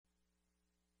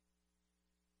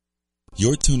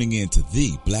You're tuning in to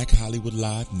the Black Hollywood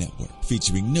Live Network,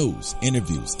 featuring news,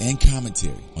 interviews, and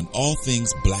commentary on all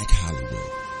things Black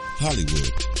Hollywood.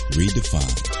 Hollywood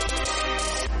redefined.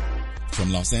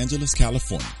 From Los Angeles,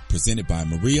 California, presented by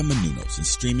Maria Menounos and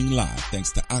streaming live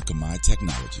thanks to Akamai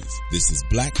Technologies. This is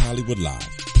Black Hollywood Live,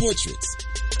 Portraits,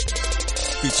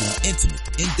 featuring intimate,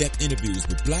 in-depth interviews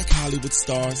with Black Hollywood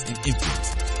stars and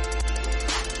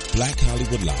influencers. Black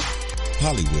Hollywood Live,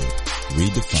 Hollywood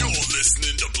redefined. You're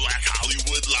listening to Black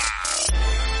Hollywood Live.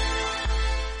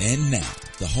 And now,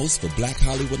 the host for Black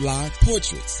Hollywood Live,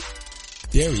 Portraits,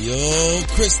 Dario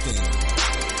Kristen.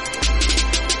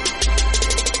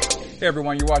 Hey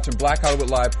everyone, you're watching Black Hollywood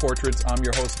Live Portraits. I'm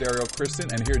your host, Dario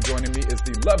Kristen, and here joining me is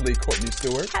the lovely Courtney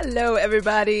Stewart. Hello,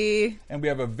 everybody. And we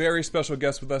have a very special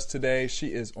guest with us today. She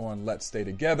is on Let's Stay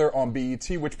Together on BET,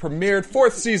 which premiered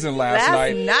 4th season last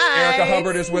night. Erica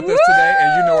Hubbard is with us today,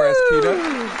 and you know her as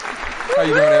Keita. How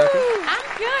you doing, Erica?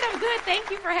 I'm good. Thank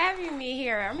you for having me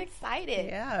here. I'm excited.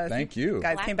 Yeah. Thank you.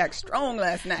 Guys came back strong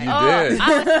last night. You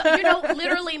did.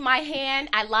 Literally my hand,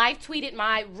 I live tweeted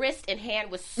my wrist and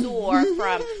hand was sore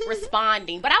from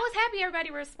responding. But I was happy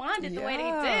everybody responded the way they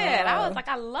did. I was like,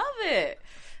 I love it.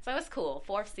 So it was cool.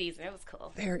 4th season. It was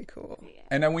cool. Very cool. Yeah.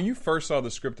 And then when you first saw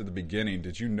the script at the beginning,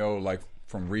 did you know, like,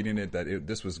 from reading it, that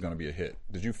this was going to be a hit?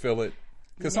 Did you feel it?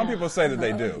 Because some people say that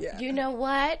they do. Yeah. You know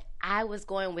what? I was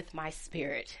going with my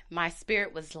spirit. My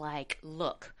spirit was like,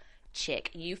 look, chick,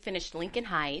 you finished Lincoln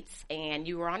Heights and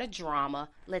you were on a drama.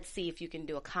 Let's see if you can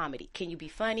do a comedy. Can you be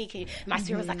funny? Can you? My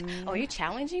spirit was like, oh, are you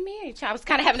challenging me? I was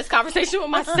kind of having this conversation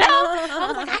with myself. I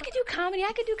was like, I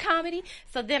could do comedy.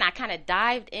 So then I kind of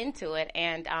dived into it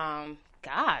and,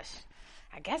 gosh,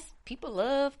 I guess people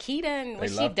love Keita and what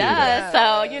she does.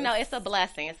 So, it's a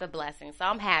blessing. It's a blessing. So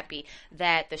I'm happy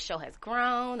that the show has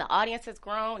grown, the audience has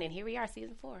grown, and here we are,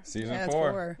 season 4. Season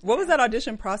 4. What was that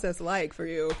audition process like for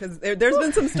you? Because there's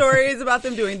been some stories about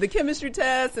them doing the chemistry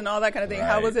test and all that kind of thing. Right.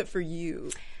 How was it for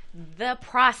you? The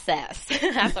process.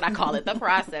 That's what I call it, the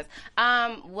process.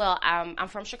 I'm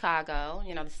from Chicago,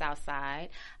 the South Side.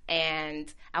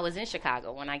 And I was in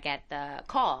Chicago when I got the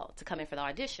call to come in for the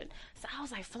audition. So I was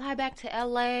like, fly back to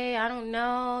L.A., I don't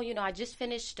know. I just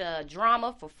finished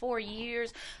drama for 4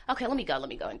 years. Okay, let me go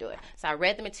and do it. So I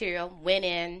read the material, went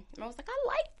in, and I was like, I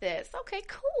like this. Okay,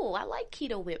 cool. I like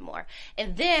Keita Whitmore.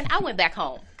 And then I went back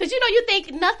home. Because, you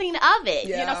think nothing of it.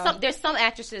 Yeah. There's some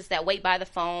actresses that wait by the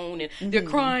phone, and they're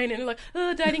crying, and they're like, oh,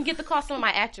 I didn't get the call. Some of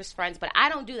my actress friends. But I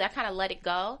don't do that. I kind of let it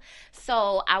go.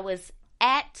 So I was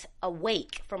at a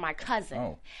wake for my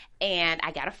cousin, and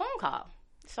I got a phone call.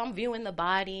 So I'm viewing the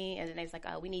body, and then they's like,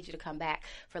 oh, we need you to come back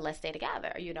for Let's Stay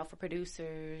Together, for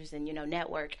producers and,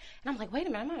 network. And I'm like, wait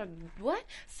a minute, what?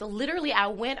 So literally I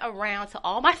went around to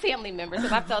all my family members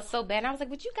because I felt so bad. And I was like,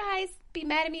 would you guys be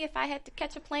mad at me if I had to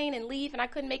catch a plane and leave and I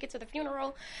couldn't make it to the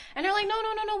funeral? And they're like, no,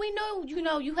 we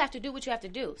know, you have to do what you have to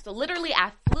do. So literally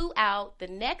I flew out the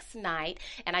next night,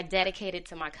 and I dedicated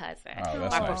to my cousin,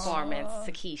 my performance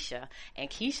to Keisha. And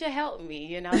Keisha helped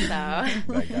me, so.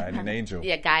 That guiding angel.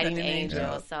 Yeah, guiding angel.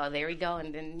 Yeah. So there we go.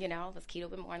 And then, let's Keita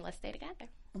Whitmore and Let's Stay Together.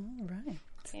 All right.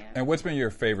 Yeah. And what's been your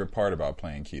favorite part about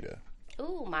playing Keita?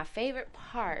 Ooh, my favorite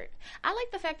part. I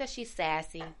like the fact that she's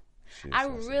sassy. I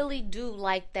really do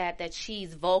like that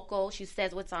she's vocal. She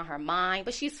says what's on her mind,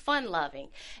 but she's fun-loving.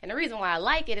 And the reason why I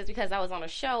like it is because I was on a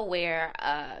show where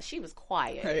she was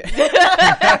quiet. Right.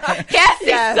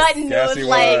 Cassie Sutton was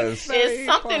like, is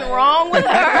something wrong with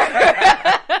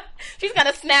her? She's going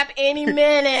to snap any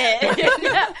minute.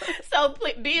 So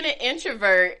being an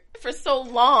introvert for so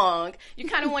long, you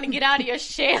kind of want to get out of your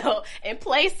shell and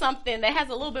play something that has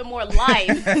a little bit more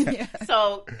life. Yes.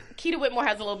 So Keita Whitmore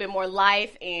has a little bit more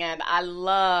life, and I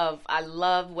love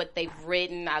what they've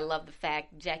written. I love the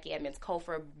fact Jackie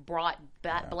Edmonds-Kofer brought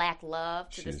black love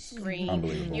to the screen.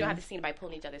 You don't have to see anybody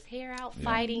pulling each other's hair out,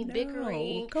 fighting,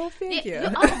 bickering. Go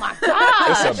figure. Oh my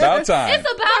gosh. It's about time.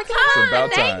 It's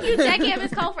about time. Thank you, Jackie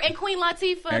Edmonds-Kofer and Queen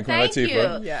Latifah. Thank you.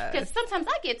 Because sometimes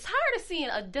I get tired of seeing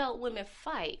adult women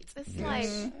fight. It's like,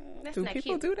 that's do not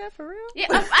people cute. Do that for real? Yeah,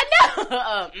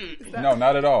 I know. No,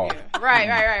 not at all. Yeah.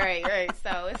 Right.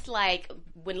 So it's like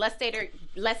when Let's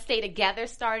Stay Together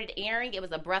started airing, it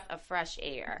was a breath of fresh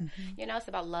air. It's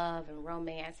about love and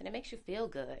romance, and it makes you feel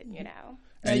good,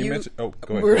 And you mentioned, go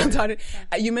ahead.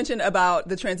 You mentioned about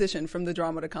the transition from the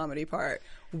drama to comedy part.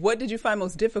 What did you find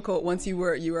most difficult once you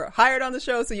were hired on the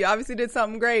show? So you obviously did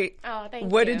something great. Oh, thank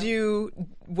you.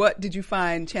 What did you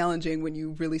find challenging when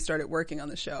you really started working on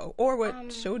the show, or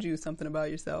what showed you something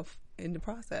about yourself in the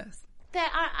process?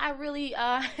 that I really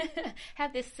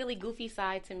have this silly, goofy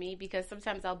side to me, because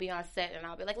sometimes I'll be on set and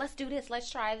I'll be like, let's do this, let's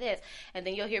try this. And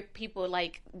then you'll hear people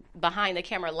like behind the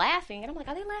camera laughing. And I'm like,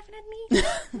 are they laughing at me?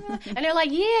 And they're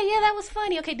like, yeah, that was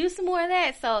funny. Okay, do some more of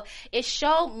that. So it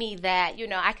showed me that, you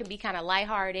know, I can be kind of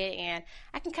lighthearted and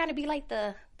I can kind of be like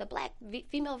the black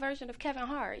female version of Kevin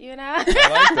Hart, you know? I like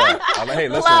that. Hey,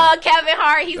 listen. Love Kevin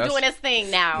Hart. He's doing his thing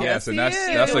now. Yes, and that's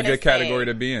a good category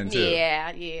to be in, too.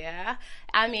 Yeah.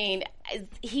 I mean,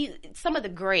 some of the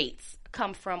greats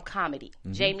come from comedy.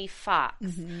 Jamie Foxx.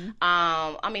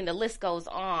 I mean, the list goes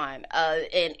on.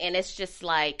 And it's just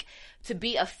like, to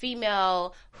be a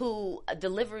female who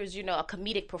delivers, you know, a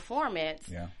comedic performance.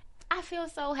 Yeah. I feel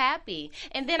so happy.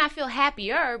 And then I feel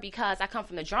happier because I come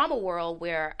from the drama world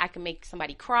where I can make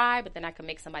somebody cry, but then I can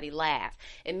make somebody laugh.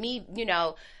 And me, you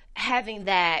know, having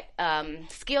that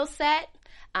skill set,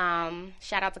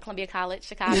 shout out to Columbia College,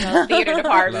 Chicago Theater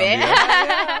Department.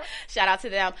 Shout out to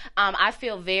them. I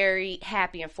feel very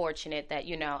happy and fortunate that,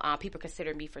 you know, people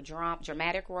consider me for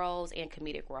dramatic roles and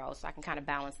comedic roles, so I can kind of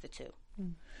balance the two.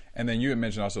 And then you had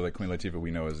mentioned also that Queen Latifah,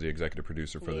 we know, is the executive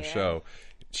producer for the show.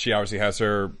 She obviously has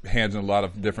her hands in a lot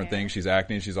of different things. She's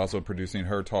acting. She's also producing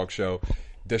her talk show.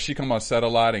 Does she come on set a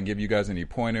lot and give you guys any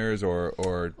pointers or?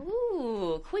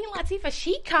 Ooh, Queen Latifah,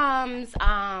 she comes.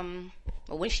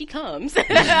 When she comes, right?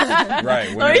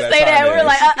 Let me say that we're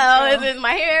like, is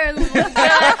my hair?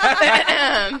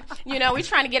 You know, we're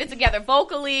trying to get it together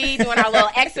vocally, doing our little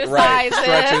exercises,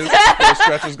 right.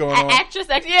 Stretches going on.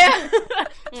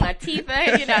 My teeth,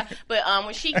 you know. But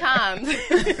when she comes,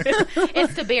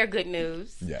 it's to bear good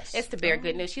news. Yes, it's to bear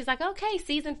good news. She's like, okay,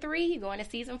 season 3, you're going to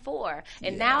season 4,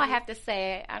 and now I have to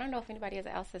say, I don't know if anybody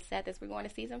else has said this. We're going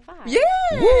to season 5. Yeah,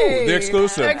 the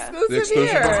exclusive, the exclusive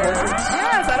here.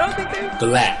 Yes, I don't think they.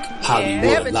 Black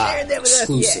Hollywood Live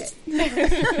exclusive.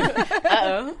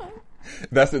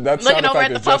 That sound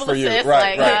effect is just for you,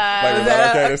 right?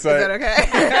 Is that okay?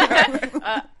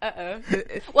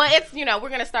 Well, it's, you know, we're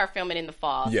gonna start filming in the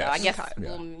fall, so I guess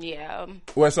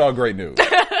Well, it's all great news.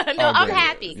 I'm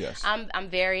happy. Yes. I'm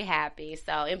very happy.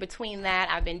 So in between that,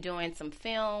 I've been doing some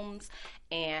films,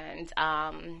 and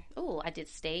I did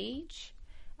stage.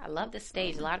 I love the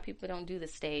stage. A lot of people don't do the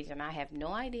stage, and I have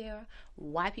no idea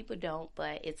why people don't,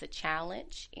 but it's a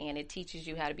challenge, and it teaches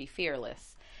you how to be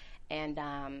fearless. And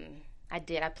I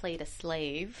played a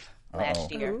slave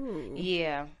last year. Ooh.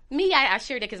 Yeah. I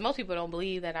shared it because most people don't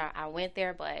believe that I went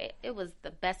there, but it was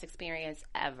the best experience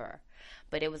ever.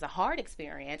 But it was a hard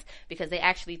experience because they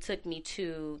actually took me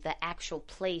to the actual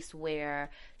place where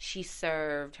she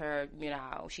served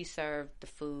she served the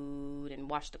food and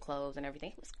washed the clothes and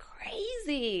everything. It was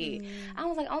crazy. I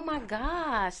was like, oh my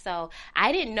gosh. So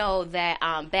I didn't know that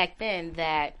back then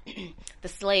that the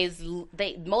slaves,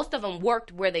 most of them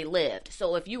worked where they lived.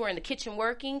 So if you were in the kitchen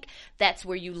working, that's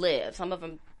where you lived. Some of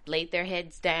them laid their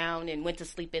heads down and went to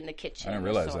sleep in the kitchen. I didn't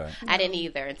realize that. I didn't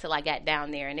either until I got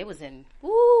down there, and it was in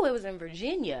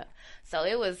Virginia. So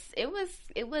it was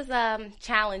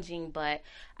challenging, but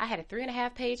I had a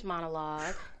 3.5-page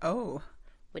monologue. Oh.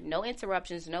 With no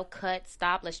interruptions, no cut,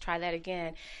 stop, let's try that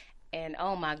again. And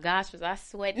oh my gosh, was I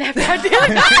sweating after I did it?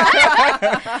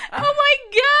 Oh my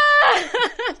God.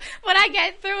 But I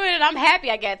got through it, and I'm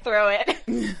happy I got through it.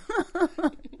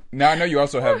 Now, I know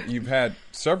you've had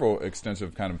several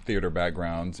extensive kind of theater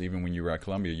backgrounds. Even when you were at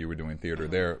Columbia, you were doing theater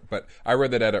there. But I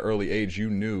read that at an early age, you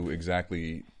knew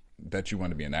exactly that you wanted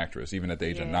to be an actress, even at the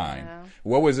age of 9.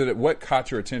 What was it? What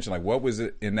caught your attention? Like, what was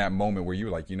it in that moment where you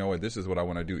were like, you know what, this is what I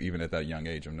want to do, even at that young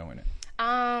age of knowing it?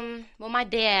 Well, my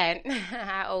dad,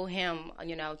 I owe him,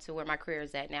 you know, to where my career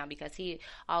is at now, because he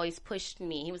always pushed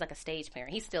me. He was like a stage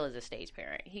parent. He still is a stage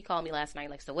parent. He called me last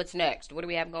night like, so what's next? What do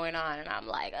we have going on? And I'm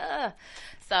like,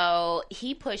 So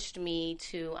he pushed me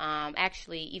to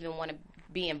actually even want to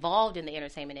be involved in the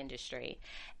entertainment industry.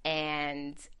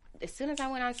 And as soon as I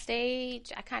went on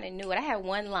stage, I kind of knew it. I had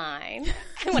one line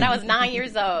when I was 9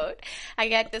 years old. I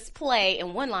got this play,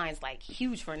 and one line's like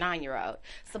huge for a 9-year-old.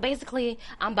 So basically,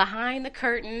 I'm behind the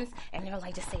curtains, and they're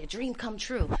like, just say a dream come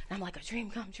true. And I'm like, a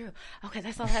dream come true. Okay,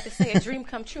 that's all I have to say, a dream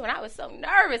come true. And I was so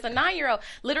nervous, a 9-year-old.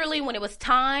 Literally, when it was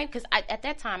time, because at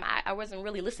that time, I wasn't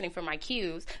really listening for my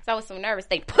cues, so I was so nervous.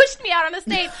 They pushed me out on the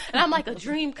stage, and I'm like, a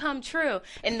dream come true.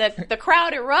 And the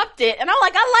crowd erupted, and I'm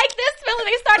like, I like this feeling.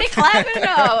 They started clapping,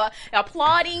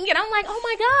 applauding, and I'm like, oh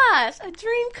my gosh, a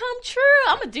dream come true.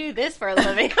 I'm gonna do this for a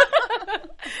living.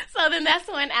 So then that's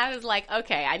when I was like,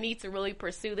 okay, I need to really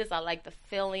pursue this. I like the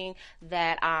feeling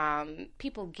that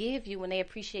people give you when they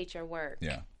appreciate your work.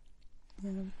 Yeah.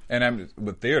 And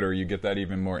with theater, you get that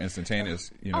even more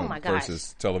instantaneous, Oh my gosh.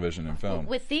 versus television and film.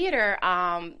 With theater,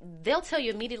 they'll tell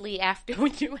you immediately after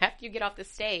you get off the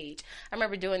stage. I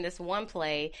remember doing this one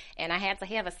play, and I had to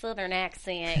have a Southern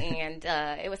accent, and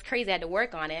it was crazy. I had to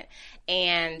work on it.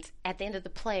 And at the end of the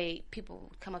play, people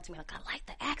would come up to me like, "I like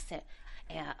the accent."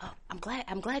 And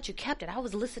I'm glad you kept it. I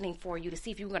was listening for you to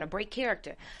see if you were going to break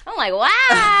character. I'm like,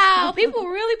 wow, people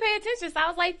really pay attention. So I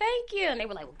was like, thank you. And they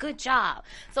were like, well, good job.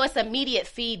 So it's immediate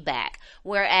feedback.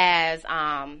 Whereas,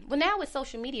 now with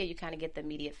social media, you kind of get the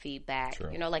immediate feedback.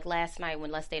 True. Like last night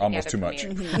when Let's Stay Almost Together too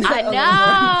much. premiered. I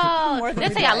know. More than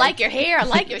They say, I like your hair. I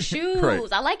like your shoes. Right.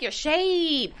 I like your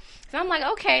shape. So I'm like,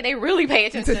 okay, they really pay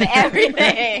attention to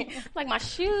everything. Like my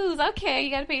shoes, okay,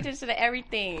 you got to pay attention to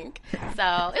everything.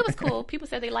 So it was cool. People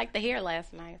said they liked the hair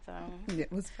last night. So It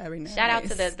was very nice. shout out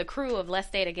to the crew of Let's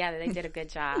Stay Together. They did a good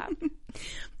job.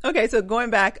 Okay, so going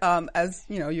back, as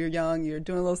you're young, you're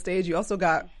doing a little stage. You also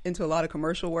got into a lot of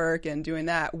commercial work and doing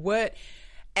that. What,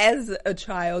 as a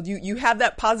child, you have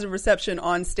that positive reception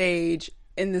on stage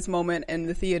in this moment in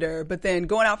the theater, but then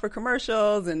going out for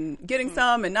commercials and getting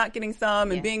some and not getting some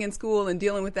and being in school and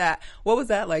dealing with that. What was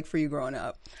that like for you growing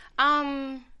up?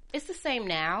 It's the same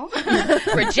now.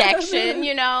 Rejection,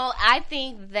 I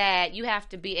think that you have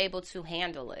to be able to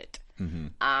handle it.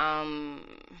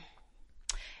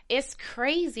 It's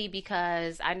crazy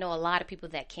because I know a lot of people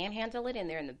that can handle it and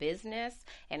they're in the business,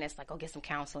 and it's like, go get some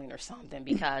counseling or something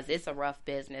because it's a rough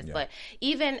business. Yeah. But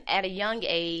even at a young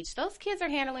age, those kids are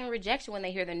handling rejection when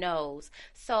they hear the no's.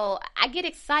 So I get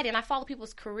excited and I follow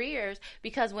people's careers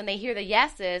because when they hear the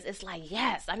yeses, it's like,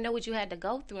 yes, I know what you had to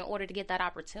go through in order to get that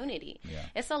opportunity. Yeah.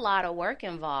 It's a lot of work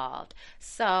involved.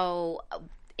 So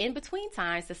in between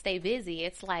times to stay busy,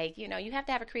 it's like, you have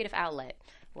to have a creative outlet.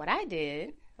 What I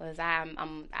did was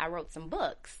I wrote some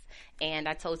books, and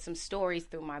I told some stories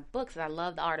through my books. I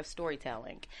love the art of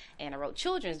storytelling, and I wrote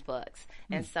children's books.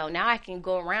 And so now I can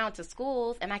go around to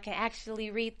schools, and I can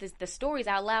actually read the stories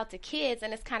out loud to kids,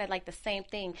 and it's kind of like the same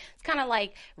thing. It's kind of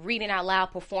like reading out loud,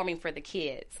 performing for the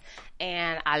kids,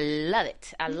 and I love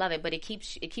it. I love it, but it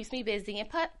keeps me busy, and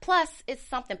plus it's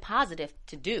something positive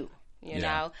to do. You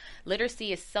know,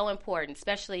 literacy is so important,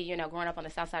 especially, growing up on the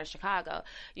south side of Chicago.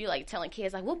 You like telling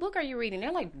kids, like, what book are you reading?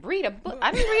 They're like, read a book.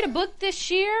 I didn't read a book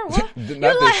this year. What?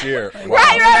 Not this year. Wow.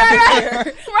 Right.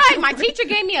 Right. My teacher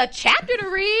gave me a chapter to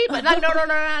read, but no.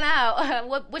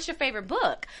 What's your favorite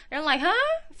book? They're like, huh?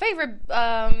 Favorite,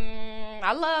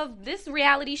 I love this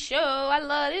reality show. I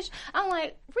love this. I'm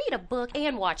like, read a book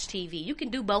and watch TV. You can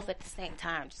do both at the same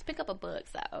time. Just pick up a book.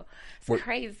 So it's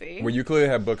crazy. Well, you clearly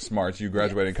have book smarts. You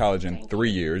graduated college in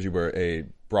 3 years. You were a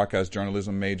broadcast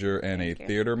journalism major and a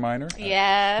theater minor.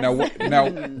 Yes. Now,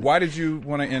 why did you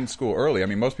want to end school early? I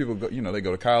mean, most people go, they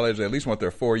go to college. They at least want their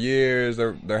 4 years.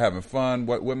 They're having fun.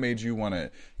 What made you want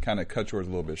to kind of cut yours a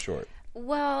little bit short?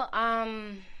 Well,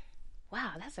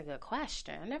 wow, that's a good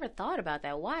question. I never thought about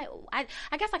that. Why?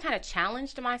 I guess I kind of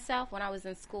challenged myself when I was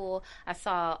in school. I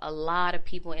saw a lot of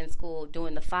people in school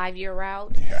doing the 5-year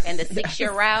route and the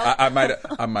 6-year route. I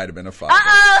might have been a 5.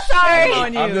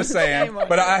 Sorry. I'm just saying.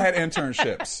 But I had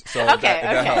internships, so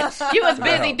that helps. You was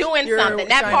busy doing something,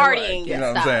 not partying. You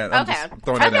know what I'm saying? I'm just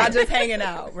throwing it out. Just hanging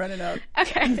out, running up.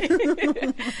 Okay.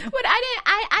 But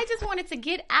I just wanted to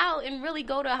get out and really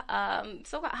go to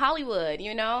Hollywood,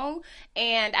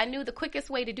 and I knew the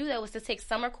quickest way to do that was to take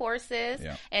summer courses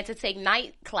and to take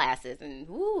night classes. And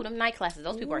them night classes,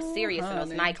 those people are serious in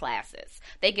those night classes.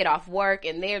 They get off work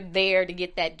and they're there to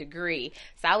get that degree.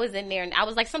 So I was in there and I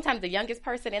was like sometimes the youngest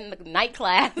person in the night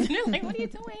class. And they're like, what are you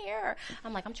doing here?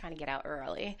 I'm like, I'm trying to get out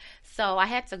early. So I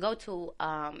had to go to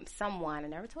someone. I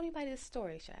never told anybody this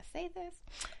story. Should I say this?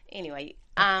 Anyway,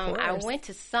 I went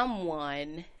to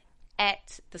someone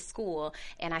at the school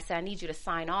and I said, I need you to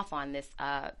sign off on this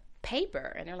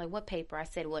paper. And they're like, what paper? I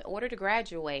said, well, in order to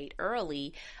graduate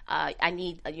early, I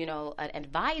need an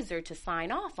advisor to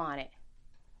sign off on it.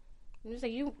 And he's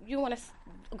like, you want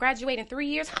to graduate in 3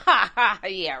 years?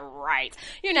 Yeah, right.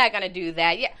 You're not gonna do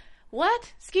that. Yeah.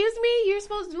 What? Excuse me? You're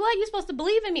supposed to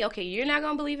believe in me. Okay, you're not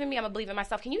going to believe in me. I'm going to believe in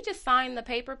myself. Can you just sign the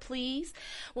paper, please?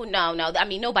 Well, no. I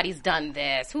mean, nobody's done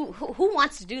this. Who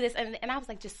wants to do this? And I was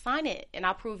like, just sign it and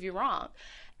I'll prove you wrong.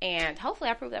 And hopefully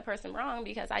I proved that person wrong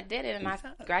because I did it and I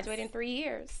graduated in 3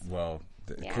 years. Well,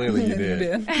 clearly you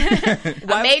did.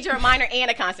 A major, a minor, and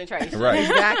a concentration. Right.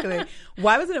 Exactly.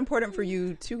 Why was it important for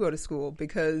you to go to school?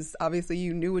 Because obviously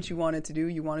you knew what you wanted to do.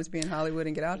 You wanted to be in Hollywood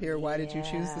and get out here. Why did you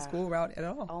choose the school route at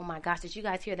all? Oh my gosh. Did you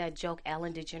guys hear that joke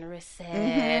Ellen DeGeneres said?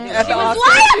 Mm-hmm. She was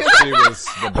like, she was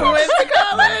the best. Who went to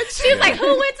college? She's like,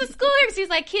 who went to school here? She's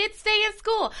like, kids stay in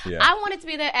school. Yeah. I wanted to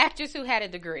be the actress who had a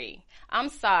degree. I'm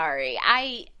sorry.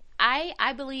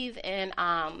 I believe in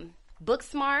book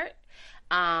smart,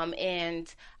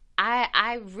 and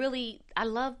I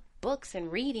love books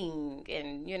and reading,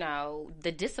 and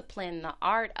the discipline, the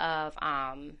art of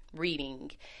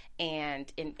reading. And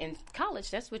in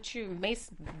college, that's what you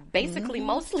basically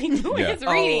mostly do is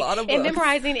reading and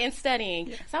memorizing and studying.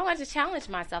 Yeah. So I wanted to challenge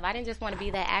myself. I didn't just want to be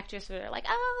that actress where they're like,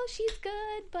 oh, she's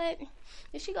good, but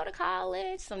did she go to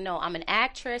college? So no, I'm an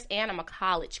actress and I'm a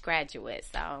college graduate.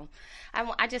 So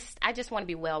I just want to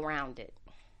be well-rounded.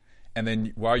 And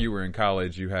then while you were in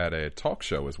college, you had a talk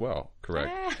show as well,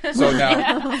 correct? So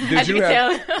now, did you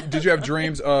have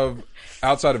dreams of,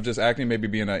 outside of just acting, maybe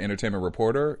being an entertainment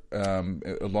reporter,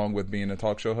 along with being a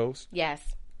talk show host? Yes.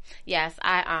 I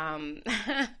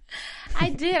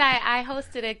did. I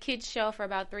hosted a kids show for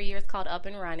about 3 years called Up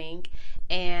and Running,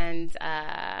 and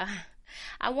I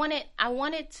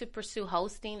wanted to pursue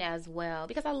hosting as well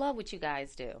because I love what you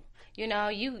guys do. You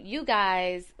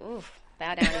guys. Oof.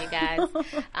 Bow down, you guys.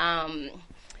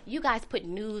 You guys put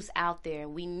news out there.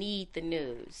 We need the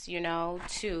news,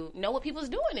 to know what people's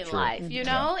doing in life,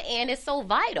 and it's so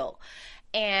vital.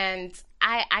 And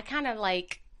I kind of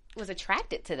was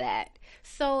attracted to that.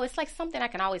 So it's like something I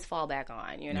can always fall back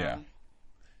on, Yeah.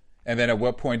 And then at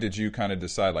what point did you kind of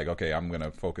decide, okay, I'm going to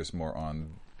focus more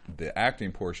on the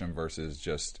acting portion versus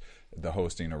just the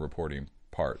hosting or reporting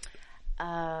part?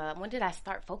 When did I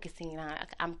start focusing on?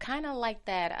 I'm kind of like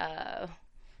that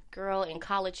girl in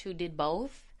college who did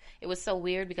both. It was so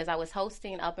weird because I was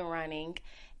hosting Up and Running,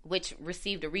 which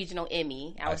received a regional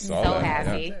Emmy. I was so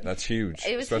happy. Yeah, that's huge,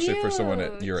 it was especially huge. For someone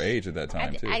at your age at that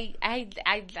time too.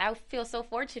 I feel so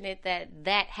fortunate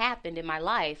that happened in my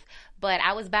life. But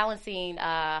I was balancing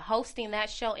hosting that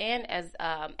show and as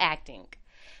acting.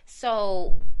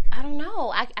 So I don't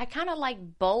know. I kind of like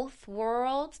both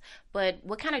worlds, but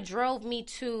what kind of drove me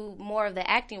to more of the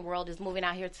acting world is moving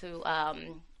out here to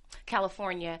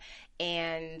California,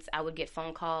 and I would get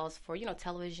phone calls for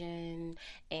television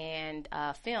and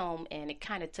film, and it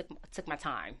kind of took my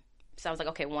time. So I was like,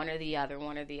 okay, one or the other.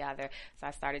 So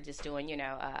I started just doing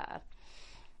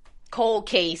Cold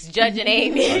Case, Judge and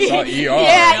Amy. I saw ER.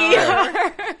 Yeah,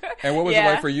 ER. And what was it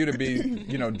like for you to be,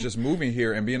 just moving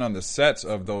here and being on the sets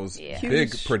of those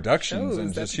big productions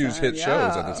and just huge hit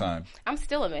shows at the time? I'm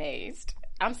still amazed.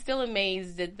 At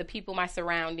the people, my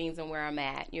surroundings, and where I'm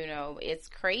at. It's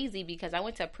crazy because I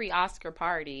went to a pre-Oscar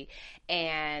party,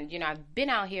 and I've been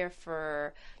out here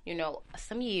for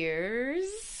some years.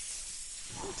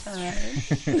 I'm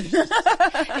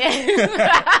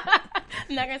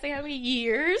not gonna say how many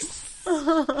years,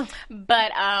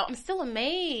 but I'm still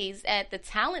amazed at the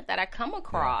talent that I come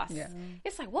across. Yeah.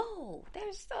 It's like, whoa,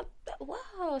 So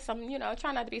I'm,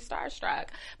 trying not to be starstruck.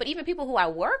 But even people who I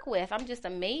work with, I'm just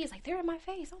amazed. Like, they're in my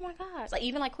face. Oh my gosh! Like,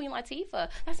 even like Queen Latifah,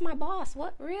 that's my boss.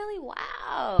 What? Really?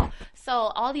 Wow. So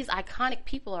all these iconic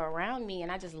people are around me,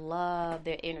 and I just love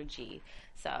their energy.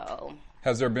 So.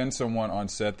 Has there been someone on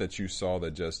set that you saw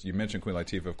that just, you mentioned Queen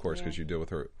Latifah, of course, because you deal with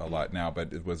her a lot now,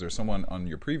 but was there someone on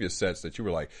your previous sets that you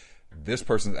were like, this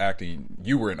person's acting,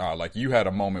 you were in awe, like you had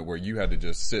a moment where you had to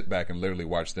just sit back and literally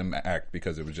watch them act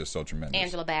because it was just so tremendous?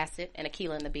 Angela Bassett and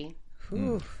Akeelah and the Bee.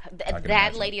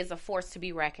 That lady is a force to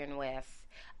be reckoned with.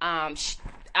 I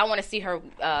want to see her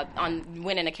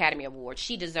win an Academy Award.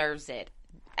 She deserves it.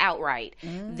 Outright.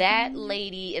 Mm-hmm. That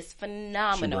lady is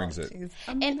phenomenal. She brings it.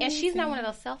 And she's not one of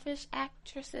those selfish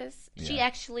actresses. Yeah. She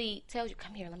actually tells you,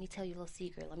 come here, let me tell you a little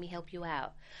secret. Let me help you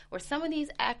out. Where some of these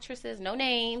actresses, no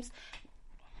names,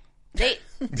 they...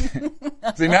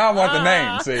 See, now I want the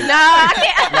name. See? No, I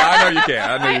can't. No, I know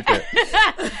you can't.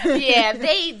 Yeah,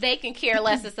 they can care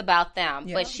less. It's about them.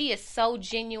 Yeah. But she is so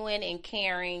genuine and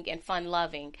caring and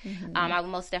fun-loving. Mm-hmm. I would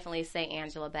most definitely say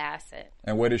Angela Bassett.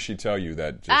 And what does she tell you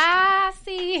that just...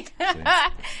 see.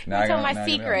 Now tell my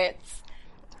secrets.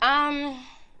 I'm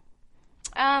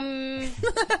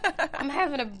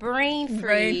having a brain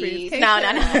freeze. No.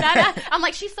 I'm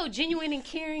like, she's so genuine and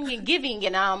caring and giving,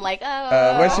 and I'm like,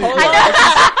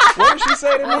 what did she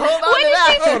say to me?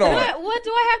 What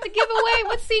do I have to give away?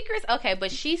 What secrets? Okay,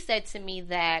 but she said to me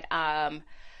that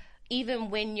even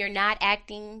when you're not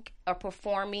acting or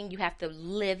performing, you have to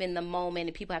live in the moment,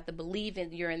 and people have to believe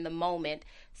you're in the moment.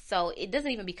 So it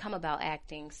doesn't even become about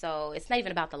acting. So it's not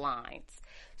even about the lines.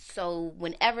 So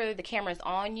whenever the camera is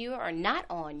on you or not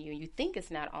on you, you think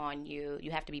it's not on you,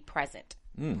 you have to be present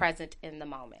in the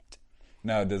moment.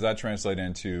 Now, does that translate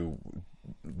into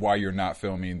while you're not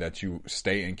filming that you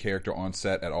stay in character on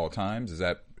set at all times?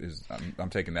 I'm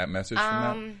taking that message from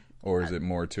that? Or is it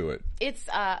more to it? It's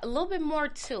a little bit more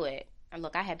to it. And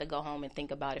look, I had to go home and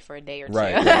think about it for a day or two.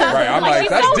 Right. I'm like,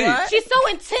 that's so, deep. She's so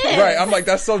intense. Right. I'm like,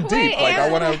 that's so deep. Wait, like, I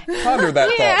want to ponder that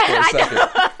thought for a second.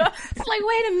 It's like,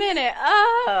 wait a minute.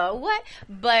 Oh, what?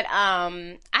 But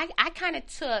I kind of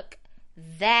took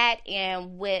that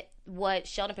and with what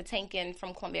Sheldon Patinkin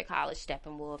from Columbia College,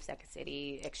 Steppenwolf, Second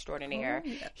City Extraordinaire,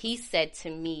 he said to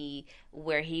me,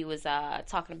 where he was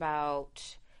talking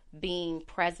about being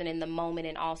present in the moment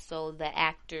and also the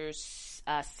actor's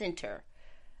center.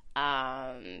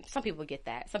 Some people get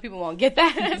that. Some people won't get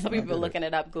that. Some people are looking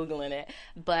it up, Googling it.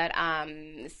 But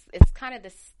it's kind of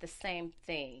the same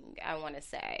thing, I want to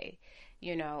say.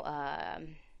 You know,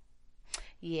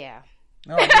 yeah.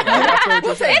 No, we'll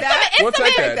take that. We'll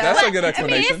take that. That's a good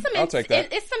explanation. I'll take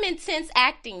that. It's some intense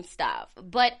acting stuff.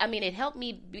 But, I mean, it helped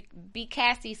me be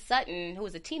Cassie Sutton, who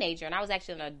was a teenager, and I was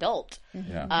actually an adult.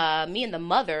 Yeah. Me and the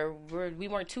mother, we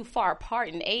weren't too far apart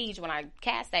in age when I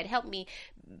cast that. It helped me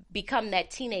become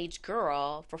that teenage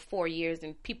girl for 4 years,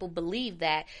 and people believe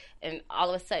that, and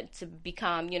all of a sudden to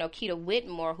become, you know, Keita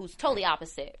Whitmore, who's totally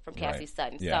opposite from Cassie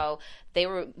Sutton. Yeah. So they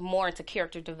were more into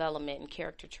character development and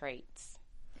character traits.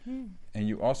 And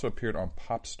you also appeared on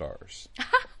Pop Stars.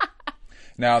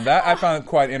 Now, that I found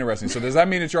quite interesting. So does that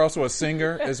mean that you're also a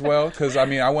singer as well? Because, I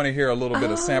mean, I want to hear a little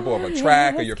bit of sample of a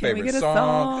track or your favorite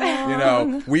song. You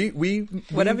know, we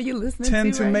whatever you listen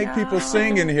tend to right make now. people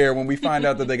sing in here when we find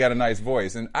out that they got a nice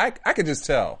voice. And I could just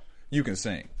tell you can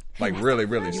sing. Like, really,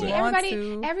 really sing.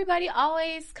 Everybody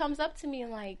always comes up to me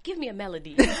and like, give me a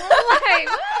melody. I'm like,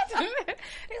 what?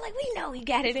 They're like, we know we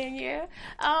got it in here.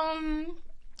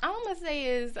 All I'm going to say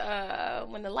is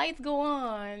when the lights go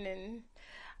on and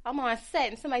I'm on set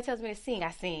and somebody tells me to sing, I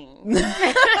sing.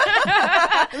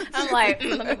 I'm like,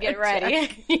 let me get ready.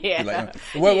 Yeah. Like,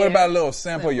 what about a little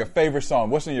sample of your favorite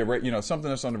song? What's in your, something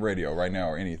that's on the radio right now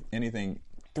or anything,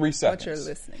 3 seconds. What you're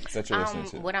listeing to. That you're listening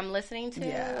to. What I'm listening to?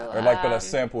 Yeah. Or like, but a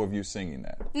sample of you singing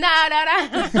that. No.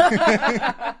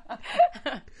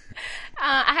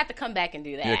 I have to come back and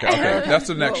do that. Yeah, okay. That's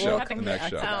the next show.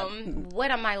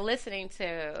 What am I listening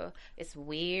to? It's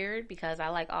weird because I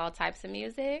like all types of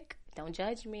music. Don't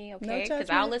judge me, okay? Because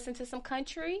I'll listen to some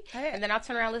country and then I'll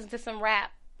turn around and listen to some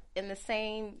rap in the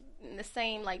same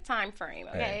like time frame,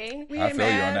 okay? Hey, I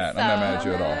feel you on that. I'm not mad at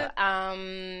you at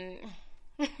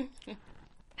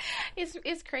all.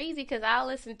 It's crazy because I'll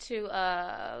listen to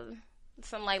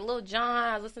some like Lil Jon.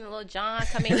 I was listening to Lil Jon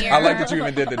come in here. I like that you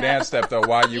even did the dance step though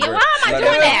while you were. Why am I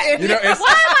doing that? You know, why am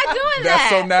I doing that? That's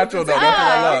so natural though.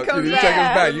 That's what I love. You take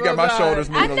us back. You got my shoulders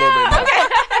moving a little bit now.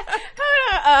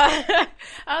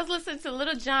 I was listening to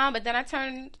Lil Jon, but then I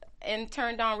turned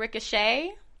on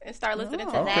Ricochet and start listening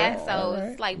to that. So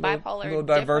it's like bipolar. A little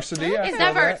diversity. It's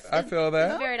diverse. I feel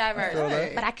that. It's very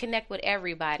diverse. But I connect with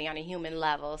everybody on a human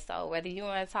level. So whether you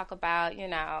want to talk about,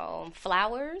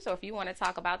 flowers, or if you want to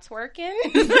talk about twerking,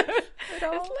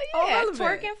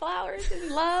 twerking, flowers, and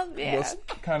love. Yeah. Well,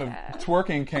 kind of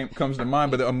twerking comes to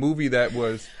mind, but a movie that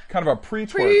was kind of a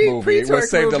pre-twerk movie was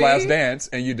Save the Last Dance,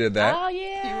 and you did that. Oh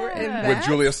yeah. You were in that? With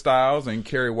Julia Stiles and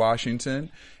Kerry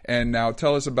Washington. And now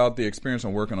tell us about the experience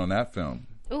on working on that film.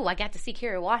 Ooh, I got to see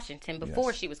Kerry Washington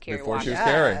before she was Kerry Washington.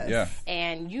 Before she was Kerry, yeah.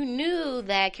 And you knew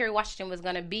that Kerry Washington was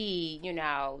going to be,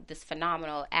 this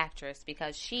phenomenal actress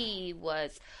because she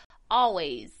was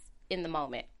always in the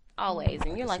moment. Always.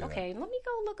 And you're like, okay, let me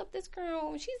go look up this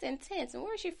girl. She's intense. And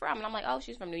where is she from? And I'm like, oh,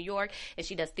 she's from New York. And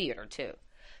she does theater, too.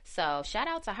 So shout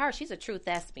out to her. She's a true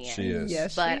thespian. She is.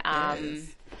 Yes, but she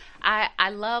is.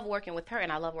 I love working with her,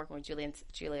 and I love working with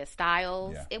Julia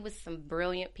Stiles. Yeah. It was some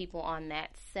brilliant people on that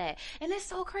set. And it's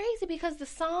so crazy because the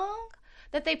song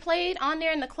that they played on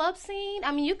there in the club scene,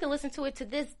 I mean, you can listen to it to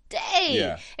this day.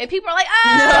 Yeah. And people are like,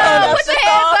 oh, put your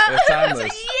hands up. It's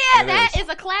timeless. Yeah, that is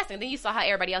a classic. Then you saw how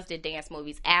everybody else did dance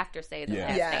movies after Save the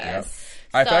Last Dance.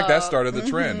 In fact, that started the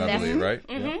trend, I believe, right?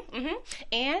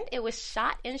 And it was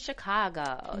shot in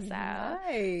Chicago. So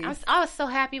Nice. I was so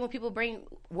happy when people bring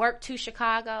work to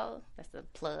Chicago. That's a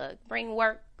plug. Bring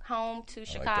work home to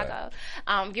Chicago.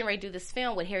 I'm getting ready to do this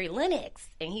film with Harry Lennox,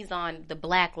 and he's on the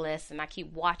blacklist, and I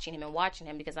keep watching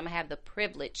him because I'm going to have the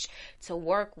privilege to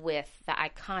work with the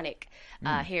iconic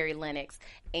Harry Lennox,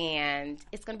 and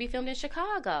it's going to be filmed in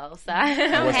Chicago. So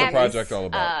what's the project all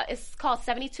about? It's called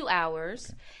 72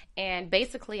 Hours, and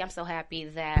basically I'm so happy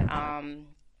that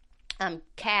I'm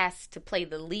cast to play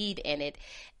the lead in it,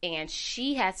 and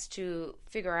she has to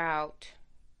figure out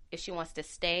if she wants to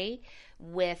stay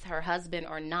with her husband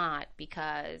or not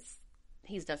because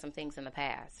he's done some things in the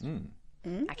past.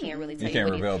 I can't really tell you. You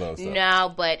can't reveal those stuff.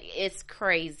 No, but it's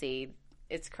crazy.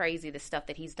 It's crazy the stuff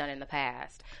that he's done in the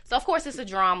past. So, of course, it's a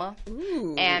drama.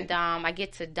 Ooh. And I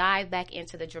get to dive back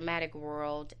into the dramatic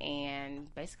world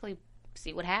and basically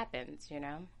see what happens, you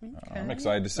know. Okay. I'm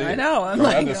excited to see it. I know. I'm From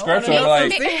like, that description,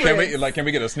 I'm like, can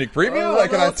we get a sneak preview?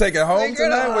 Like, can I take it home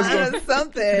tonight?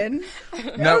 Something.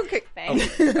 Now, Okay.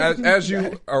 as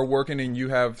you are working and you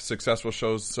have successful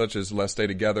shows such as Let's Stay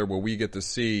Together, where we get to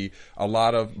see a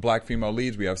lot of black female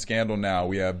leads. We have Scandal now.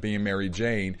 We have Being Mary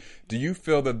Jane. Do you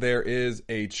feel that there is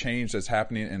a change that's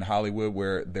happening in Hollywood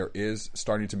where there is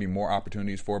starting to be more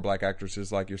opportunities for black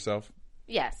actresses like yourself?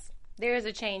 Yes. There is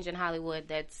a change in Hollywood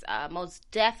that's most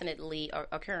definitely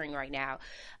occurring right now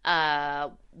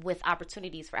with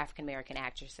opportunities for African-American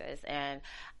actresses. And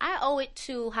I owe it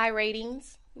to high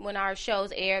ratings. When our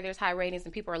shows air, there's high ratings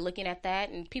and people are looking at that,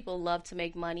 and people love to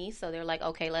make money. So they're like,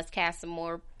 okay, let's cast some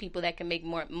more people that can make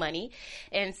more money.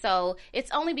 And so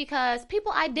it's only because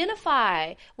people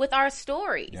identify with our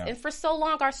stories. Yeah. And for so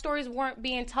long, our stories weren't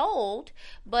being told.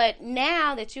 But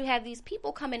now that you have these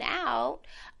people coming out,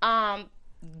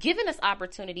 giving us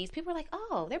opportunities, people are like,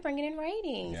 oh, they're bringing in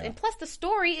ratings. Yeah. And plus the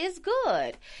story is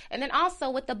good. And then also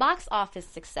with the box office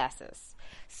successes.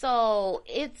 So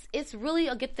it's really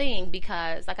a good thing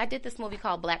because, like, I did this movie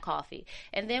called Black Coffee.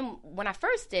 And then when I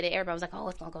first did it, everybody was like, oh,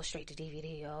 it's going to go straight to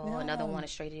DVD. Oh, no. Another one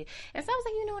is straight to DVD. And so I was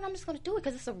like, you know what, I'm just going to do it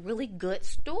because it's a really good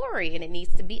story and it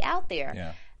needs to be out there.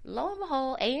 Yeah. Lo and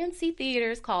behold, AMC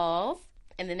Theaters calls.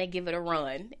 And then they give it a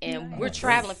run. And we're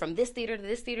traveling from this theater to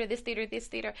this theater, this theater, this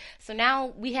theater. So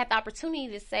now we have the opportunity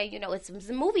to say, you know, it's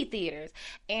movie theaters.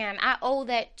 And I owe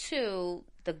that to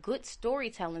the good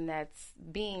storytelling that's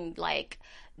being, like,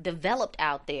 developed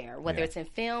out there, whether it's in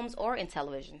films or in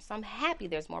television. So I'm happy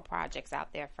there's more projects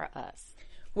out there for us.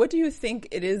 What do you think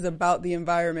it is about the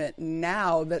environment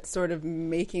now that's sort of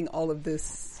making all of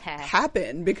this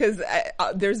happen? Because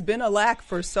there's been a lack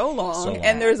for so long,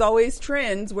 and there's always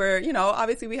trends where, you know,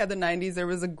 obviously we had the 90s, there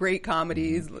was a great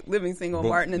comedies, Living Single,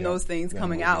 Martin, and those things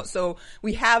coming out. So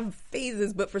we have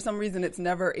phases, but for some reason it's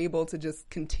never able to just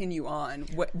continue on.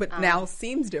 But now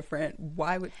seems different.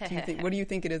 Why do you think? What do you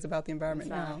think it is about the environment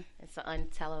now? It's an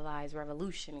untelevised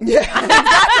revolution. Yeah,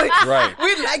 exactly. Right.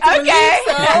 We'd like to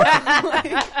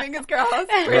believe so. Fingers crossed.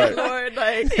 Praise the Lord.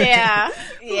 Like, yeah.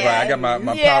 Right, I got my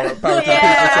power to the people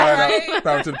sign up.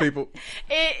 Power to the people.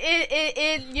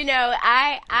 It you know,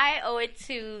 I owe it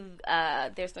to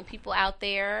there's some people out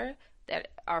there that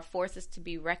are forces to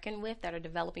be reckoned with that are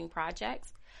developing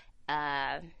projects.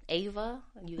 Ava,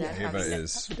 you guys. Ava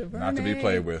is not to be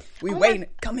played with. We waiting.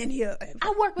 Come in here, Ava.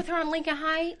 I worked with her on Lincoln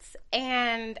Heights,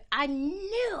 and I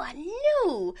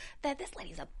knew that this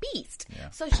lady's a beast. Yeah.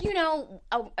 So, you know,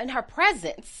 in her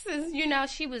presence, you know,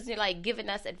 she was like giving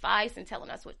us advice and telling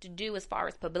us what to do as far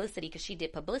as publicity, because she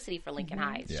did publicity for Lincoln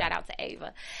Heights. Yeah. Shout out to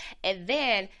Ava. And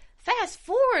then fast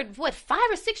forward, 5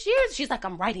 or 6 years, she's like,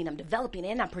 I'm writing, I'm developing,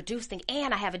 and I'm producing,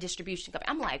 and I have a distribution company.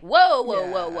 I'm like,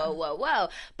 whoa.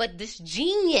 But this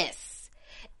genius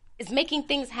is making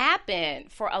things happen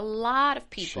for a lot of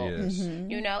people. She is.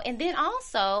 You know, and then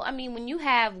also, I mean, when you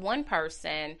have one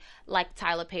person like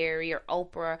Tyler Perry or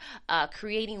Oprah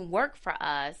creating work for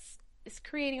us, it's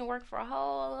creating work for a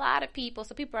whole lot of people.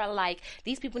 So people are like,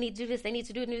 these people need to do this, they need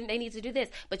to do this.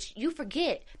 But you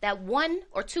forget that 1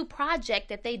 or 2 project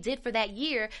that they did for that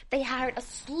year, they hired a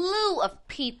slew of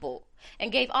people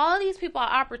and gave all these people an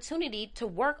opportunity to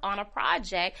work on a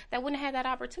project that wouldn't have that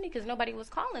opportunity because nobody was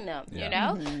calling them, you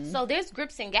know? So there's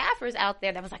grips and gaffers out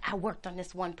there that was like, I worked on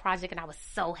this one project and I was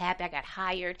so happy I got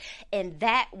hired. And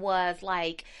that was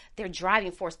like their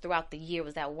driving force throughout the year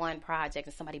was that one project,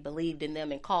 and somebody believed in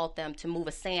them and called them to move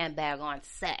a sandbag on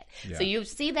set. Yeah. So you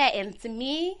see that, and to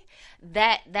me,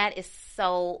 that is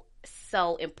so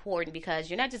important, because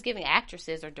you're not just giving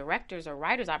actresses or directors or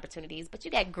writers opportunities, but you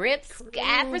got grips,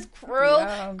 gaffers, crew,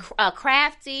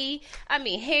 crafty,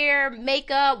 hair,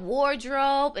 makeup,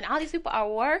 wardrobe, and all these people are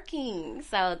working.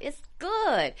 So it's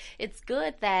good. It's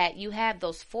good that you have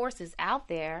those forces out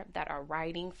there that are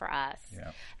writing for us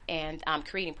and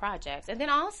creating projects. And then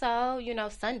also, you know,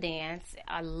 Sundance,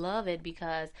 I love it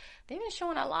because they've been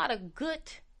showing a lot of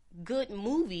good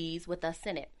movies with us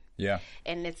in it. Yeah.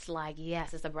 And it's like,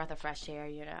 yes, it's a breath of fresh air,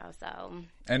 you know, so.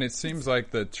 And it seems like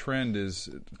the trend is,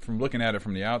 from looking at it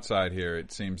from the outside here,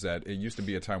 it seems that it used to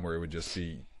be a time where it would just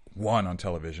be one on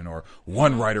television or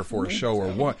one writer for a show or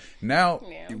one. Now,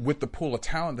 with the pool of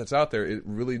talent that's out there, it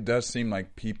really does seem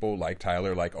like people like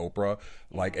Tyler, like Oprah,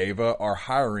 like Ava are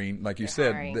hiring, like you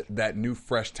said, that new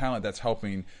fresh talent that's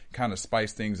helping kind of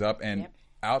spice things up. And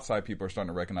outside people are starting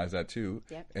to recognize that too.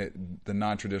 The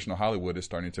non-traditional Hollywood is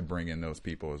starting to bring in those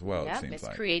people as well. It seems it's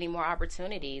like creating more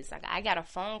opportunities. Like, I got a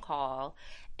phone call,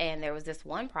 and there was this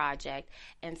one project,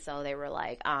 and so they were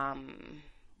like,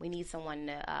 we need someone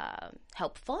to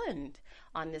help fund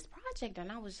on this project.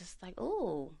 And I was just like,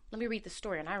 oh, let me read the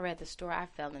story. And I read the story. I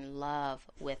fell in love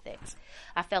with it.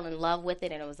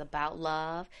 And it was about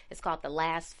love. It's called The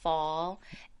Last Fall.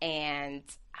 And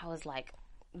I was like,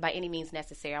 by any means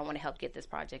necessary, I want to help get this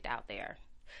project out there.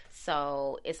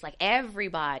 So it's like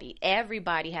everybody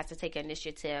has to take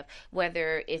initiative,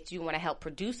 whether if you want to help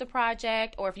produce a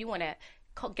project or if you want to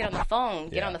get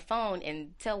on the phone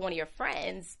and tell one of your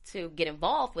friends to get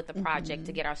involved with the project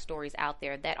to get our stories out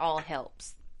there. That all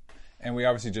helps. And we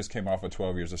obviously just came off of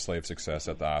 12 Years a Slave success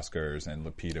at the Oscars and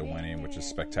Lupita winning, which is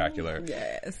spectacular.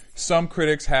 Yes. Some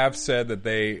critics have said that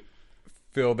they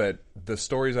feel that the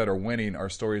stories that are winning are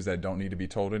stories that don't need to be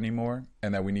told anymore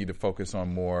and that we need to focus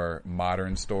on more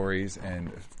modern stories and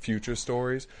future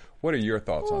stories. What are your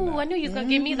thoughts on that? I knew you was going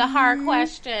to give me the hard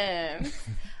question.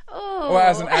 Well,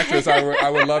 as an actress, I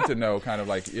would love to know kind of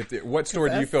like what story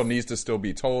do you feel needs to still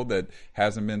be told that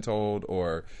hasn't been told,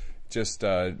 or just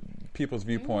people's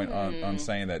viewpoint on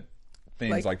saying that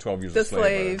things like 12 Years a Slave, the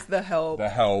slaves, the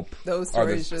help, those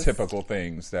stories are the typical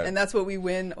things and that's what we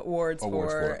win awards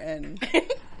for. And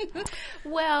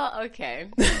well, okay.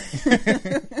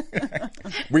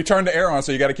 We turned the air on,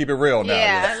 so you got to keep it real now.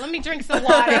 Yeah, let me drink some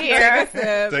water here.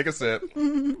 Take a sip.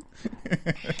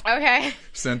 Okay.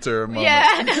 Center moment.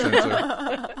 Yeah.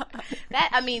 Center.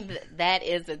 That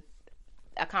is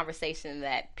a conversation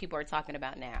that people are talking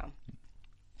about now.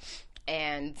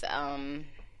 And I'm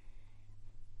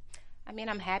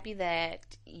happy that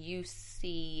you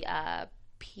see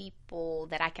people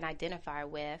that I can identify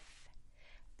with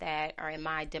that are in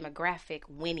my demographic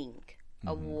winning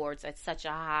awards at such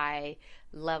a high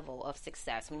level of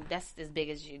success. That's as big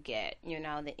as you get. The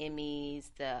Emmys,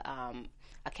 the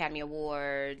Academy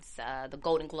Awards, the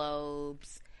Golden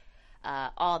Globes,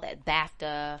 all that,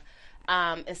 BAFTA.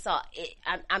 And so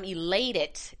I'm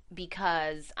elated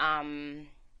because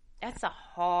that's a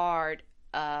hard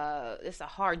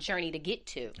journey to get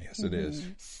to. Yes, it is.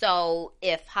 So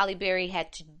if Halle Berry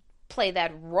had to play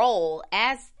that role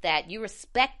as that, you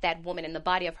respect that woman in the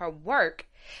body of her work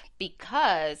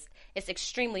because it's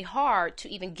extremely hard to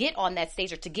even get on that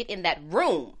stage or to get in that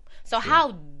room. So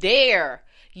how dare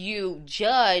you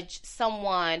judge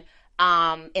someone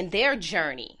in their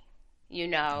journey,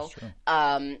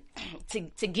 to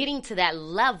getting to that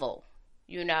level.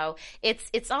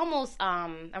 It's almost,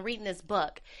 I'm reading this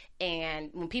book, and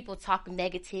when people talk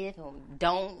negative and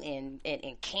don't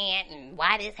and can't and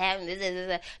why this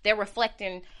happened, they're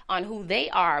reflecting on who they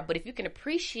are. But if you can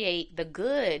appreciate the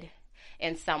good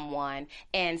in someone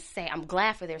and say, I'm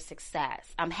glad for their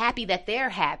success, I'm happy that they're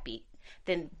happy,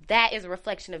 then that is a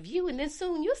reflection of you, and then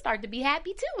soon you'll start to be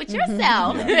happy too with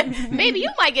yourself. Maybe you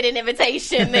might get an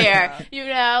invitation there,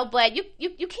 but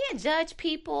you can't judge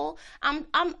people. I'm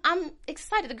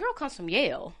excited. The girl comes from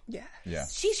Yale. Yeah.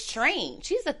 She's trained.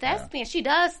 She's a thespian. She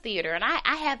does theater, and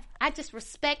I just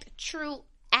respect true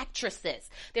actresses.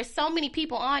 There's so many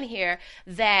people on here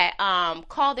that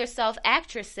call themselves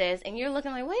actresses, and you're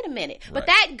looking like, wait a minute. Right. But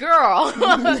that girl,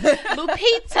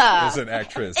 Lupita, is an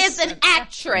actress.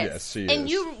 Yes, she and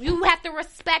is. you have to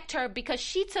respect her because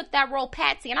she took that role,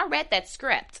 Patsy, and I read that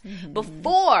script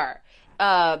before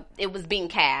it was being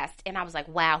cast, and I was like,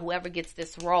 wow, whoever gets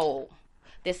this role,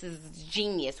 this is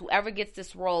genius. Whoever gets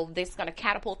this role, this is going to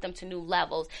catapult them to new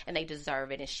levels, and they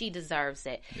deserve it, and she deserves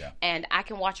it. Yeah. And I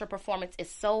can watch her performance.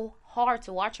 It's so hard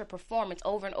to watch her performance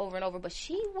over and over and over, but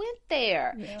she went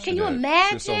there. Yeah. Can you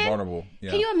imagine? She's so vulnerable.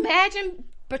 Yeah. Can you imagine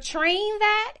portraying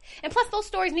that? And plus, those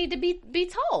stories need to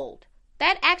be told.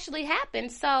 That actually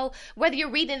happened. So whether you're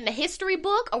reading the history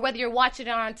book or whether you're watching it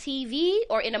on TV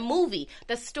or in a movie,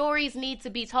 the stories need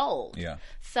to be told. Yeah.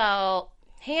 So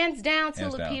hands down to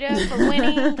Lupita for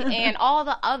winning and all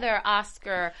the other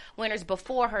Oscar winners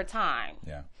before her time.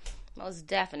 Yeah. Most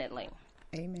definitely.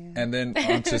 Amen. And then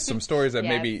on to some stories that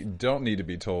maybe don't need to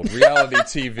be told. Reality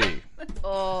TV.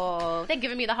 Oh, they're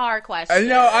giving me the hard question. I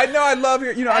know. I love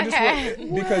your, I just Okay.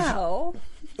 because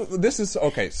this is,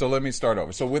 okay, so let me start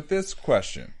over. So with this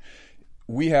question,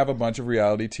 we have a bunch of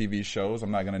reality TV shows.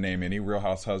 I'm not going to name any. Real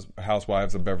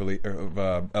Housewives of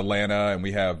Atlanta, and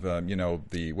we have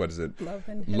what is it?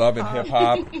 Love and Hip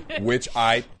Hop, which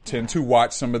I tend to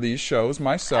watch some of these shows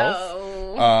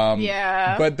myself.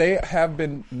 Yeah. But they have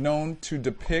been known to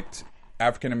depict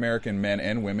African American men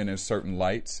and women in certain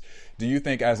lights. Do you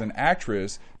think, as an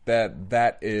actress,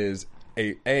 that is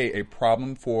a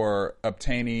problem for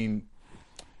obtaining?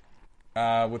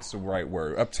 What's the right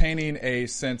word? Obtaining a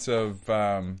sense of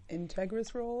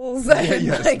integrous roles.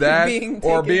 Yes, like that being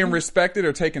being respected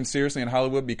or taken seriously in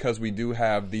Hollywood, because we do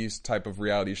have these type of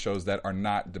reality shows that are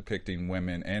not depicting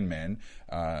women and men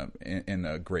in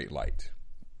a great light.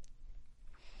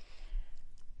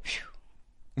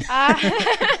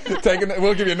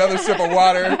 We'll give you another sip of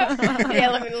water. Yeah,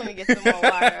 let me get some more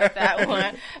water at that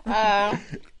one.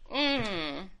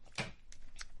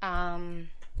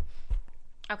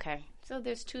 Okay, so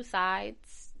there's two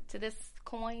sides to this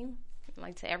coin.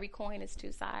 Like to every coin, it's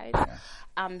two sides. Yeah.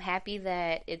 I'm happy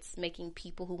that it's making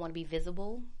people who want to be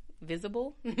visible,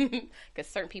 because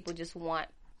certain people just want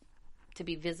to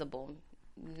be visible.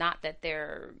 Not that they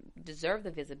deserve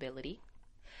the visibility,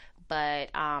 but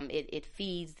it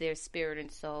feeds their spirit and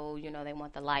soul. You know, they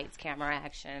want the lights, camera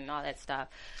action, all that stuff.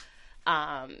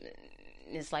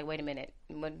 It's like, wait a minute,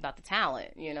 what about the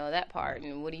talent? You know, that part.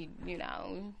 And what do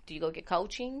you go get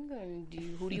coaching? And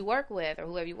who do you work with, or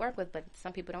whoever you work with? But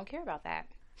some people don't care about that.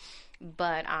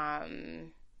 But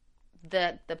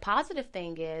the positive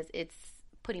thing is it's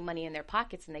putting money in their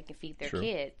pockets and they can feed their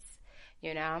kids,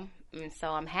 you know? And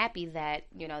so I'm happy that,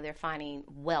 you know, they're finding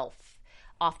wealth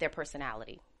off their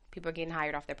personality. People are getting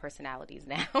hired off their personalities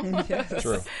now. Yes.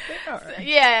 True.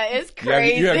 Yeah, it's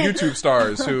crazy. You have YouTube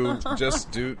stars who just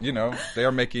do, you know, they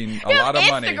are making a lot of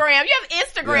money. You have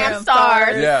Instagram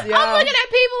stars. Yeah. I'm looking at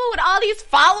people with all these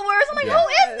followers. I'm like,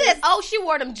 who is this? Oh, she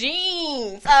wore them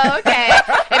jeans. Oh, okay.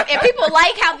 and people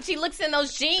like how she looks in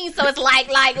those jeans, so it's like,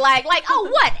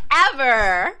 oh,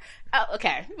 whatever. Oh,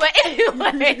 okay. But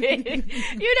anyway,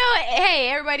 you know, hey,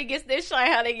 everybody gets their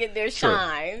shine how they get their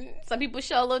shine. Sure. Some people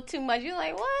show a little too much. You're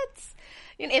like, what?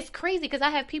 You know, it's crazy because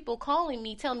I have people calling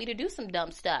me, telling me to do some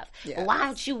dumb stuff. Yes. Why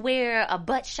don't you wear a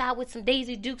butt shot with some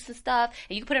Daisy Dukes and stuff,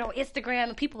 and you can put it on Instagram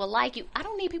and people will like you? I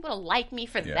don't need people to like me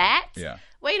for that. Yeah.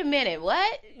 Wait a minute,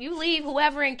 what? You leave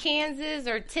whoever in Kansas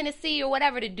or Tennessee or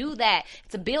whatever to do that,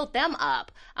 to build them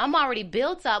up. I'm already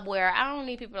built up where I don't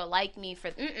need people to like me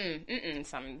for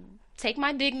take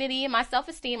my dignity and my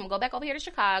self-esteem and go back over here to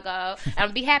Chicago and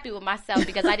I'll be happy with myself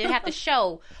because I didn't have to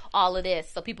show all of this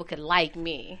so people could like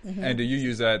me. Mm-hmm. And do you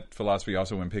use that philosophy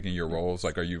also when picking your roles?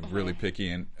 Like, are you really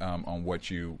picking on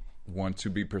what you want to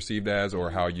be perceived as,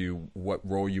 or what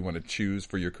role you want to choose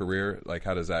for your career? Like,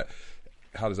 how does that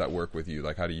work with you?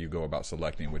 Like, how do you go about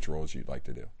selecting which roles you'd like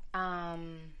to do? I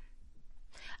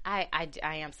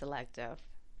am selective.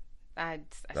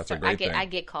 That's a great thing. I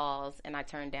get calls and I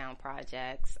turn down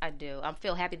projects. I do. I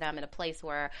feel happy that I'm in a place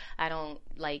where I don't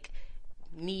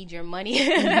need your money.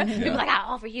 People like,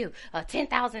 I'll offer you $10,000,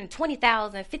 $20,000,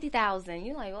 $50,000.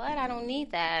 You're like, what? I don't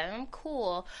need that. I'm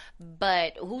cool.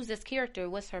 But who's this character?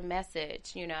 What's her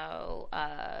message? You know,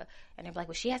 and they're like,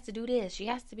 well, she has to do this. She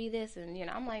has to be this. And, you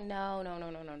know, I'm like, no.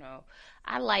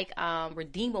 I like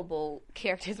redeemable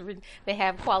characters. They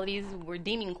have qualities,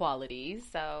 redeeming qualities.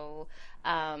 So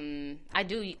I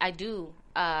do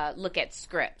look at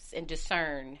scripts and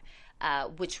discern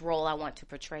which role I want to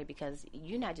portray, because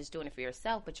you're not just doing it for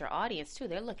yourself, but your audience too.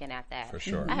 They're looking at that. For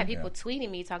sure. I have people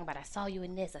tweeting me talking about, I saw you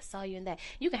in this, I saw you in that.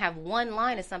 You can have one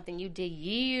line of something you did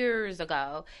years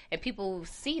ago, and people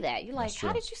see that. You're like,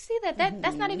 how did you see that?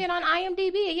 That's not even on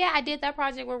IMDb. Yeah, I did that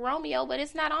project with Romeo, but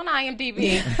it's not on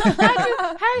IMDb. Who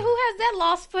has that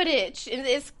lost footage?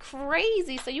 It's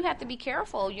crazy. So you have to be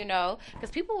careful, you know,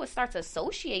 because people will start to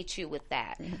associate you with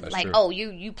that. That's like, true. oh,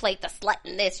 you played the slut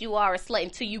in this. You are a slut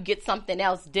until you get something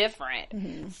else different.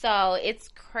 Mm-hmm. So it's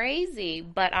crazy.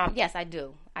 But yes, I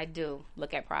do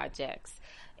look at projects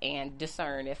and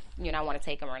discern if, you know, I want to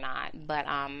take them or not. But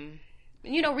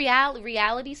you know,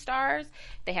 reality stars,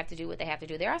 they have to do what they have to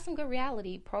do. There are some good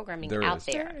reality programming out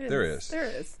there. There is.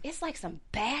 It's like some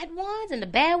bad ones, and the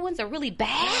bad ones are really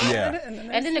bad. Yeah.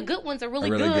 And then the good ones are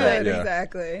really good. Yeah.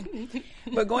 Exactly.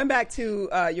 But going back to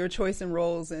your choice in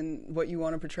roles and what you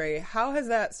want to portray, how has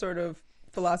that sort of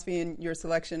philosophy in your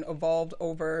selection evolved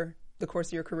over the course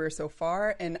of your career so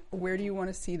far, and where do you want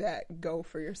to see that go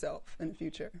for yourself in the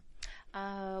future?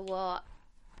 Well,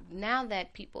 now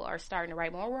that people are starting to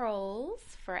write more roles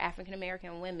for African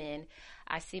American women,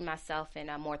 I see myself in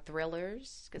more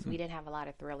thrillers, because we didn't have a lot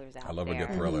of thrillers out there. I love a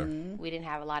good thriller. We didn't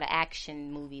have a lot of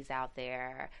action movies out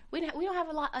there. We don't have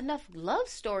enough love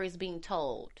stories being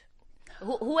told.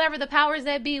 Whoever the powers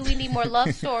that be, we need more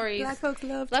love stories. Black folks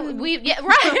love too. Right. We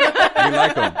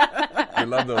like them. We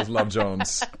love those Love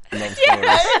Jones love stories.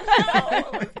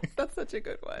 Oh, that's such a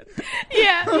good one.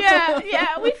 Yeah.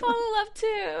 We fall in love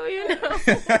too, you know.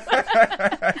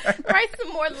 Write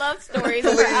some more love stories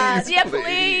for us. Yeah,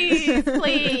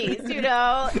 please, you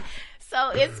know.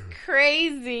 So it's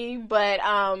crazy, but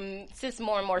since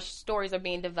more and more stories are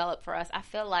being developed for us, I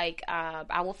feel like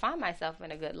I will find myself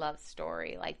in a good love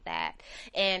story like that.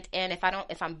 And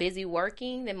if I'm busy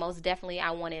working, then most definitely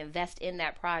I want to invest in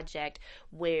that project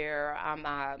where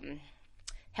I'm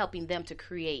helping them to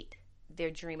create their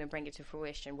dream and bring it to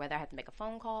fruition. Whether I have to make a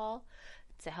phone call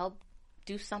to help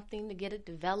do something to get it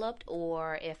developed,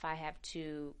 or if I have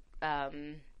to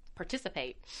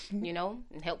participate, you know,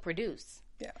 and help produce.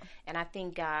 Yeah. And I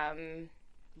think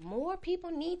more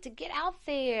people need to get out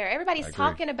there. Everybody's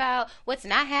talking about what's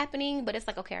not happening, but it's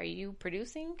like, okay, are you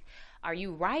producing? Are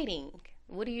you writing?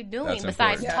 What are you doing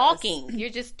besides talking? You're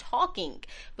just talking.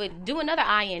 But do another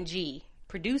ing.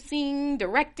 Producing,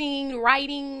 directing,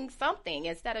 writing, something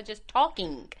instead of just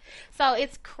talking. So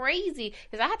it's crazy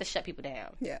because I have to shut people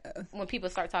down. Yeah. When people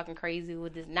start talking crazy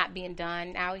with this not being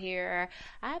done out here,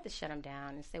 I have to shut them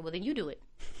down and say, well, then you do it.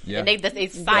 Yeah. And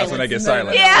it's silent. That's when they get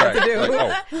silent. Yeah.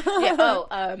 Right.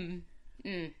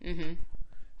 Like,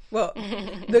 Well,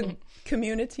 the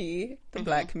community, the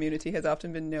Black community, has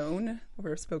often been known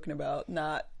or spoken about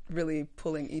not really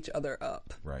pulling each other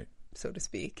up. Right. So to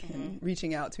speak, and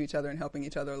reaching out to each other and helping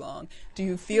each other along. Do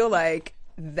you feel like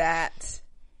that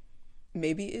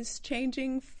maybe is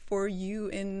changing for you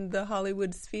in the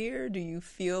Hollywood sphere? Do you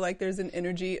feel like there's an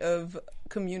energy of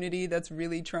community that's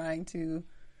really trying to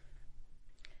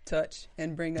touch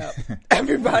and bring up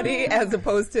everybody as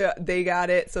opposed to they got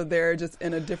it, so they're just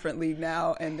in a different league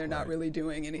now and they're not really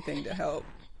doing anything to help?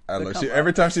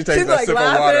 Every time she takes She's that like sip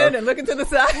of water. and looking to the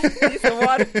side, need some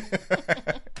water.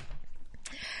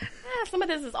 some of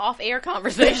this is off-air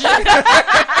conversation.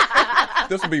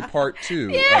 This will be part 2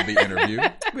 of the interview.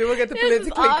 We will get the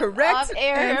politically correct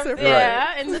answer.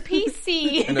 Yeah, and the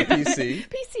PC. And the PC.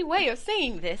 PC way of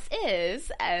saying this is,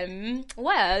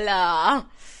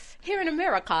 here in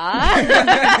America,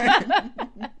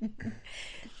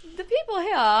 the people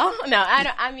here. No,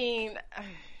 I mean,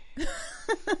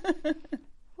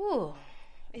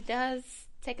 it does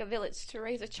take a village to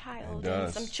raise a child,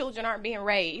 and some children aren't being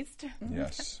raised.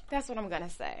 Yes. That's what I'm going to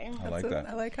say. I like that.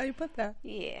 I like how you put that.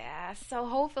 Yeah, so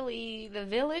hopefully the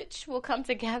village will come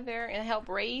together and help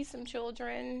raise some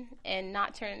children and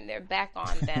not turn their back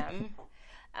on them.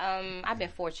 I've been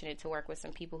fortunate to work with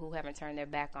some people who haven't turned their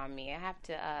back on me. I have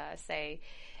to say,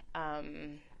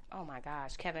 oh my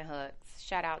gosh, Kevin Hooks,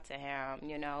 shout out to him,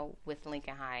 you know, with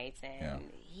Lincoln Heights. And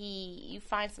you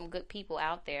find some good people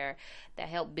out there that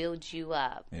help build you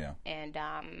up. Yeah. And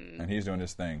he's doing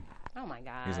his thing. Oh my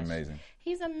gosh. He's amazing.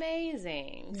 He's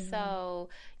amazing. Yeah. So,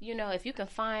 you know, if you can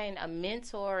find a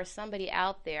mentor or somebody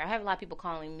out there, I have a lot of people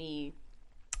calling me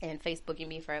and Facebooking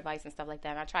me for advice and stuff like that,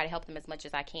 and I try to help them as much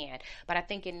as I can. But I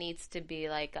think it needs to be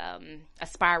like a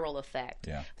spiral effect.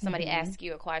 Yeah. If somebody asks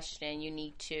you a question, you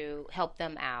need to help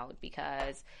them out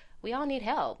because we all need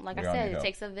help. Like I said, it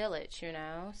takes a village, you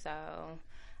know. So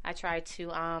I try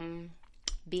to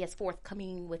be as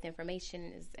forthcoming with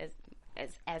information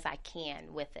as I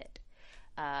can with it.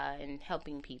 And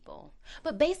helping people.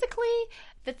 But basically,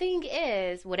 the thing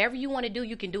is, whatever you want to do,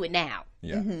 you can do it now.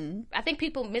 Yeah. Mm-hmm. I think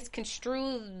people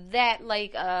misconstrue that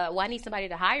like, well, I need somebody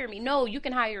to hire me. No, you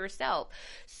can hire yourself.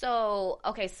 So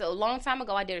a long time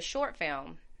ago, I did a short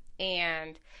film.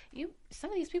 And some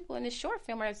of these people in this short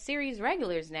film are series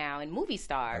regulars now and movie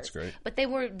stars. That's great. But they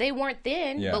weren't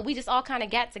then, but we just all kind of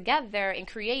got together and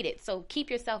created. So keep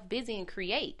yourself busy and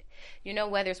create. You know,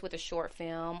 whether it's with a short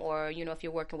film or, you know, if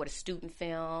you're working with a student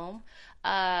film,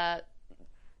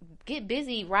 get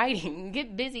busy writing,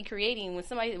 get busy creating.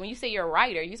 When you say you're a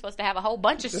writer, you're supposed to have a whole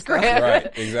bunch of scripts. Right,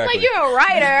 exactly. Like, you're a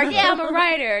writer. Yeah, I'm a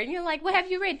writer. And you're like, what have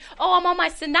you written? Oh, I'm on my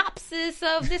synopsis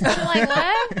of this. And you're like,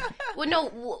 what? Well,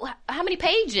 no, how many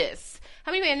pages?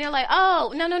 How many? And they're like,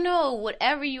 oh, no.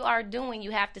 Whatever you are doing,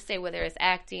 you have to say, whether it's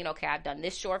acting, okay, I've done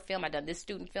this short film, I've done this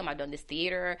student film, I've done this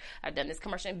theater, I've done this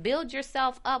commercial. And build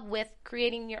yourself up with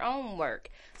creating your own work.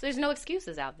 So there's no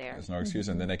excuses out there. There's no excuse.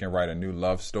 And then they can write a new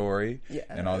love story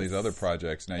and all these other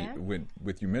projects. Now,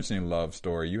 with you mentioning love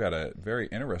story, you had a very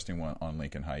interesting one on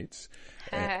Lincoln Heights,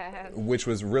 which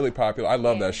was really popular. I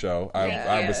love that show.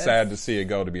 I was sad to see it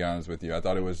go, to be honest with you. I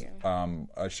thought it was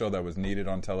a show that was needed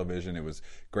on television. It was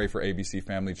great for ABC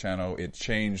Family Channel. It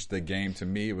changed the game to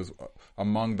me. It was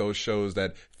among those shows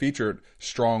that featured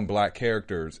strong black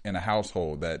characters in a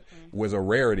household that was a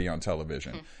rarity on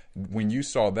television. When you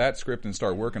saw that script and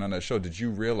start working on that show, did you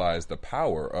realize the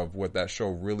power of what that show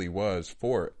really was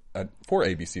for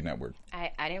ABC Network?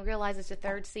 I didn't realize it's the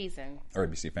third season. Or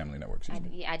ABC Family Network, excuse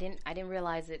me. I didn't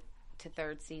realize it to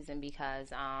third season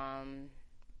because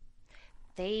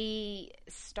they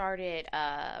started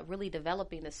really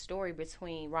developing the story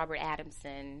between Robert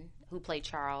Adamson, who played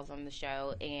Charles on the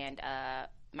show, and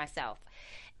myself.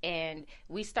 And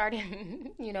we started,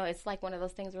 you know, it's like one of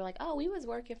those things where like, oh, we was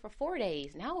working for 4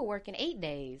 days. Now we're working 8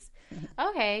 days.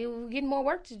 Okay, we're getting more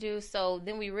work to do. So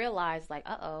then we realized, like,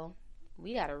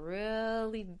 we got to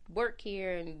really work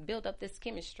here and build up this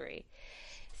chemistry.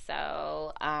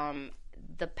 So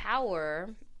the power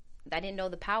didn't know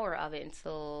the power of it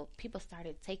until people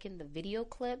started taking the video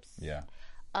clips Yeah.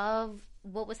 of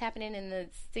what was happening in the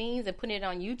scenes and putting it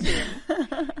on YouTube.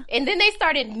 And then they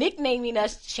started nicknaming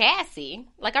us Chassis.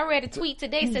 Like, I read a tweet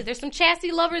today says there's some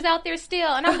Chassis lovers out there still.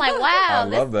 And I'm like, wow. I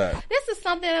love that. This is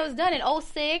something that was done in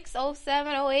 06,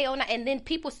 07, 08, 09. And then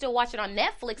people still watch it on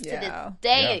Netflix to this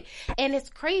day. Yeah. And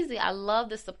it's crazy. I love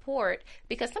the support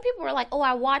because some people were like, oh,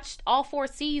 I watched all 4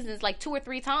 seasons like 2 or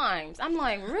 3 times. I'm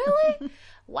like, really?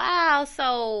 Wow.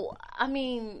 So, I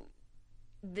mean...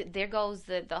 there goes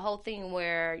the whole thing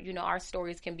where, you know, our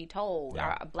stories can be told.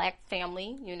 Yeah. Our Black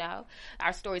family, you know,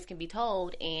 our stories can be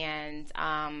told and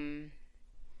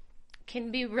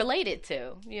can be related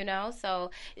to, you know.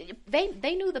 So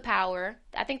they knew the power.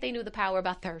 I think they knew the power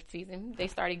about 3rd season. They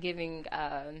started giving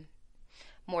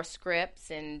more scripts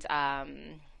and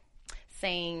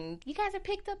saying, you guys are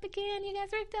picked up again. You guys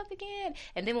are picked up again.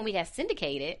 And then when we got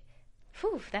syndicated,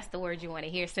 whew, that's the word you want to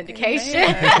hear, syndication.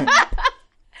 Yeah.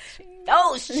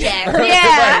 Those checks,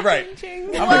 yeah. right.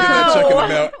 I'm gonna get that check in the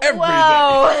mail every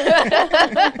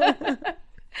day.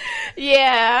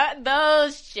 Yeah,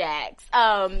 those checks.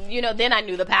 You know, then I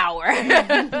knew the power.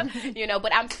 You know,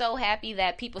 but I'm so happy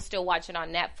that people still watch it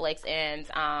on Netflix. And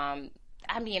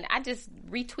I mean, I just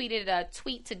retweeted a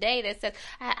tweet today that says,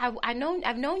 I've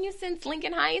known you since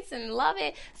Lincoln Heights and love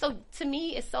it. So to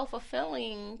me, it's so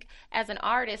fulfilling as an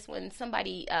artist when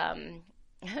somebody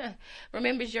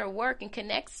remembers your work and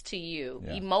connects to you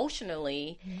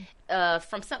emotionally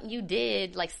from something you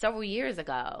did like several years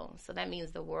ago. So that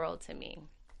means the world to me.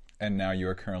 And now you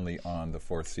are currently on the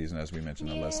 4th season, as we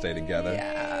mentioned, on Let's Stay Together.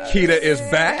 Yes. Keita is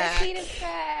back. Keita's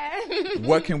back.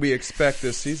 What can we expect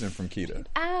this season from Keita?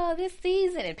 Oh, this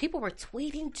season. And people were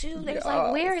tweeting too. They was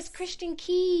like, where is Christian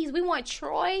Keys? We want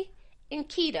Troy and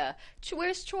Keita.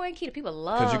 Where's Troy and Keita? People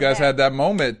love because you guys had that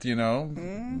moment, you know,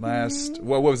 last,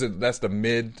 what was it? That's the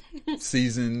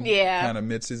mid-season, kind of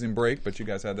mid-season break, but you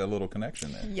guys had that little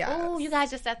connection there. Yeah. Oh, you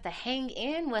guys just have to hang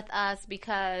in with us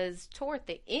because toward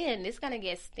the end, it's going to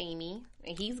get steamy,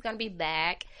 and he's going to be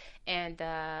back, and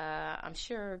I'm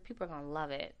sure people are going to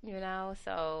love it, you know,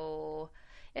 so...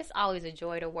 It's always a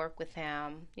joy to work with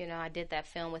him. You know, I did that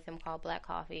film with him called Black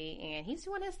Coffee, and he's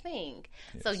doing his thing.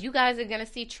 Yes. So you guys are going to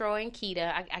see Troy and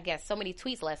Keita. I guess so many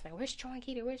tweets last night. Where's Troy and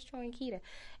Keita? Where's Troy and Keita?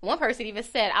 One person even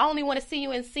said, I only want to see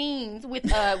you in scenes with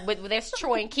there's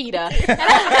Troy and Keita.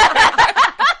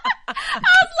 I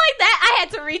was like that. I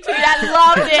had to retweet. I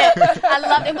loved it.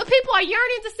 But people are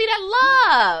yearning to see that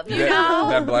love, you know?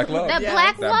 That black love. That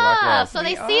black love. So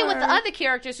they see it with the other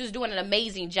characters who's doing an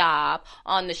amazing job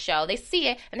on the show. They see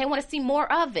it, and they want to see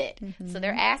more of it. Mm-hmm. So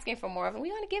they're asking for more of it. We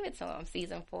want to give it to them.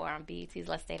 Season 4 on BET's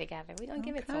Let's Stay Together. We're going to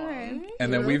give it to them.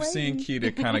 And then we've seen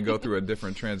Keita kind of go through a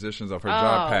different transitions of her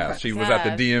job path. She was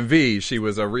at the DMV. She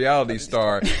was a reality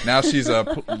star. Now she's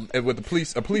with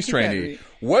a police trainee.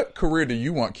 What career do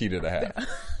you want Keita to have?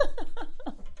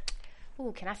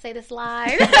 Ooh, can I say this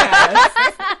live?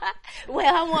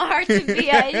 Well, I want her to be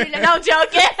no, I'm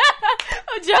joking.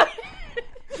 I'm joking.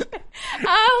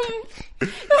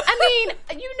 I mean,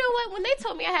 you know what? When they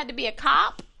told me I had to be a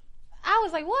cop, I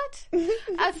was like, what?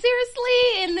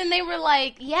 Seriously? And then they were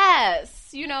like, yes,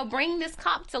 you know, bring this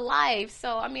cop to life.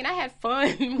 So, I mean, I had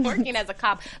fun working as a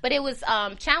cop, but it was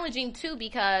challenging ture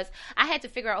because I had to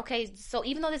figure out, okay, so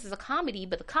even though this is a comedy,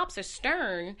 but the cops are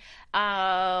stern,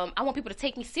 I want people to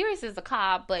take me serious as a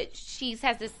cop, but she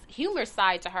has this humor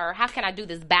side to her. How can I do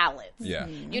this balance? Yeah.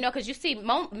 You know, because you see,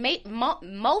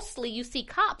 mostly you see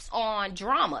cops on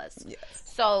dramas. Yes.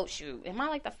 So, shoot, am I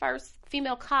like the first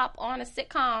female cop on a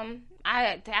sitcom?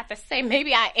 I have to say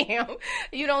maybe I am.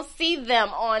 You don't see them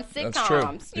on sitcoms.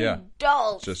 That's true. You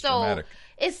don't. Just so dramatic.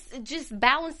 It's just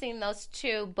balancing those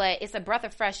two, but it's a breath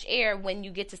of fresh air when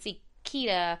you get to see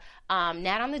Keita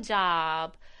not on the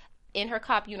job, in her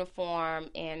cop uniform,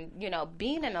 and, you know,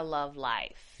 being in a love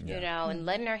life, you know, and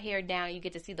letting her hair down. You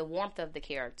get to see the warmth of the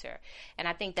character. And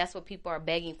I think that's what people are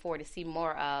begging for to see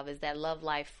more of, is that love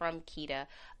life from Keita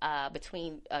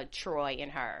between Troy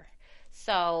and her.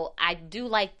 So I do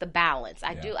like the balance.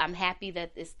 I'm happy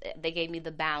that they gave me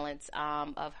the balance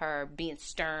of her being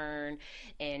stern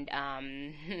and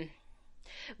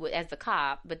as the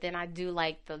cop, but then I do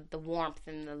like the warmth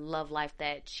and the love life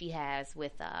that she has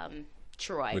with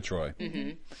Troy. With Troy.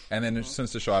 Mm-hmm. And then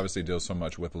since the show obviously deals so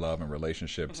much with love and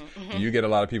relationships, do you get a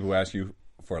lot of people who ask you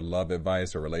for love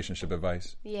advice or relationship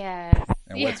advice? Yes.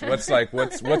 And what's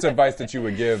advice that you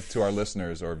would give to our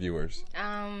listeners or viewers?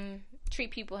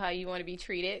 Treat people how you want to be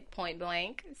treated, point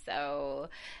blank. So,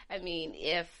 I mean,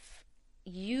 if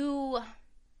you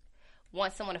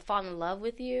want someone to fall in love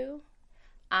with you,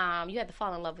 you have to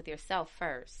fall in love with yourself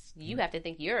first. You have to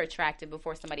think you're attractive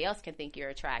before somebody else can think you're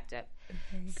attractive.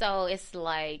 So it's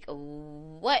like,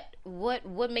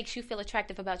 what makes you feel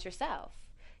attractive about yourself?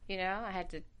 You know, I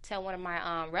had to tell one of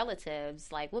my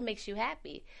relatives, like, what makes you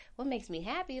happy? What makes me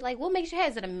happy? Like, what makes you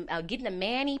happy? Is it getting a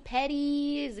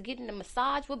mani-pedi? Is it getting a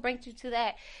massage? What brings you to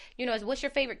that? You know, what's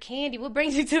your favorite candy? What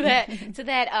brings you to that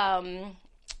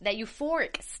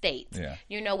euphoric state,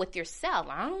 you know, with yourself?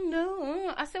 I don't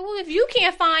know. I said, well, if you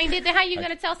can't find it, then how are you going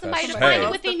to tell somebody to find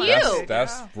it within you?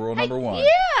 That's rule number one.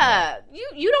 Yeah.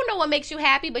 You don't know what makes you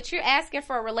happy, but you're asking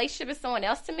for a relationship with someone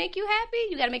else to make you happy.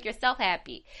 You got to make yourself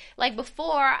happy. Like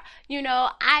before, you know,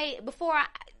 I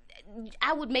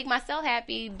would make myself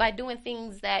happy by doing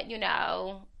things that, you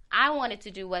know, I wanted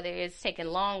to do, whether it's taking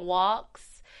long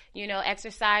walks, you know,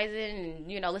 exercising,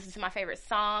 and, you know, listen to my favorite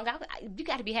song. You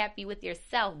got to be happy with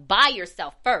yourself, by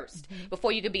yourself first,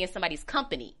 before you could be in somebody's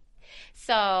company.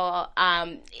 So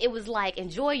it was like,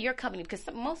 enjoy your company, because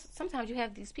sometimes you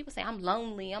have these people say, I'm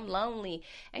lonely, and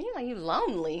you're like, you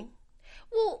lonely?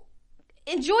 Well,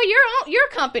 enjoy your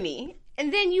company.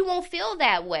 And then you won't feel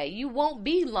that way. You won't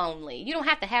be lonely. You don't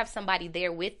have to have somebody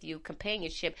there with you,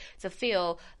 companionship, to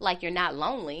feel like you're not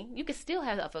lonely. You can still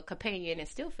have a companion and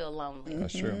still feel lonely.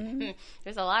 That's true.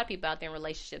 There's a lot of people out there in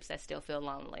relationships that still feel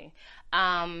lonely.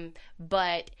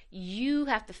 But you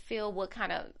have to feel what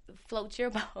kind of floats your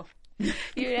boat.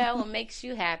 You know, what makes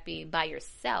you happy by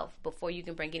yourself before you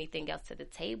can bring anything else to the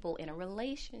table in a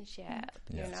relationship.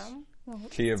 Yes. You know?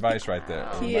 Key advice right there.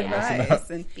 Key advice.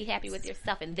 And be happy with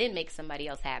yourself and then make somebody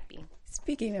else happy.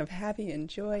 Speaking of happy and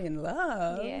joy and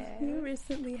love, you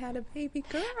recently had a baby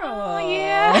girl. Oh,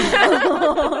 yeah.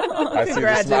 I see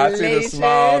the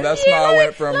smile. That smile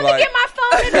went from Let like... me get my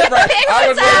phone and get the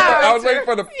pictures I was waiting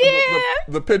for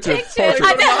the picture.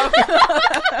 I know.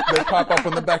 They pop up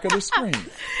on the back of the screen.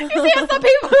 You see how some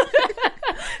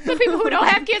people who don't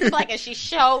have kids, like, and she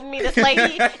showed me, this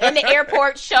lady in the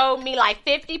airport showed me like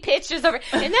 50 pictures of her,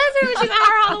 and that's her when she's on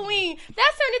her Halloween.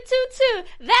 That's her in the tutu.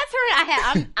 That's her.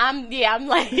 I'm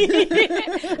like,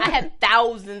 I have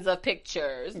thousands of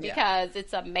pictures because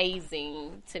it's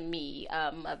amazing to me,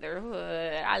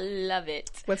 motherhood. I love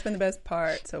it. What's been the best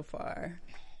part so far?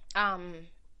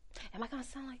 Am I going to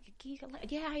sound like a geek?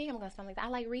 Yeah, I am going to sound like that. I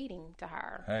like reading to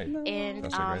her. Hey, and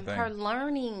that's a great thing. Her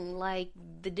learning, like,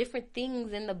 the different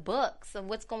things in the books of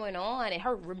what's going on, and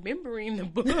her remembering the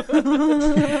book.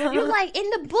 You're like, in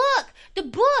the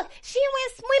book, she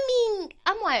went swimming.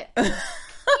 I'm like...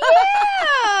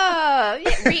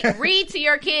 Yeah. Read to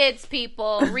your kids,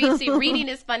 people. Reading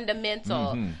is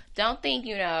fundamental. Don't think,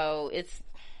 you know, it's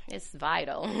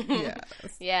vital.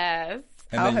 Yes.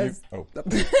 How has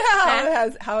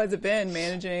it been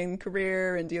managing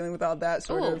career and dealing with all that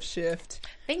sort of shift?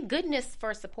 Thank goodness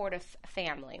for a supportive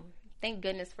family.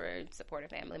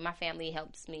 My family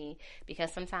helps me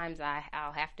because sometimes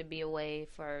I'll have to be away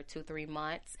for 2-3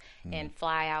 months and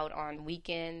fly out on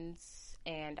weekends,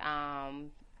 and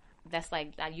that's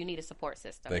like, you need a support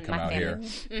system. They come out here.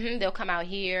 They'll come out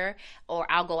here, or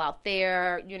I'll go out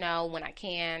there, you know, when I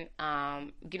can.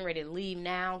 Getting ready to leave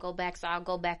now, go back, so I'll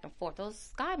go back and forth. Those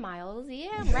Sky Miles,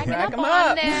 I'm racking up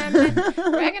on them.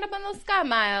 Racking up on those Sky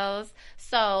Miles.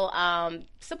 So,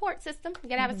 support system. You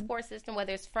gotta have a support system,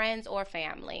 whether it's friends or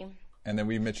family. And then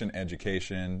we mentioned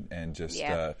education and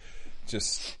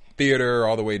just theater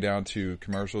all the way down to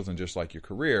commercials and just like your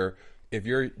career. If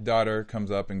your daughter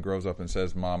comes up and grows up and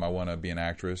says, Mom, I want to be an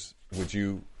actress, how would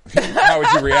you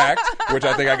react? Which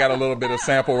I think I got a little bit of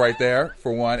sample right there,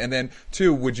 for one. And then,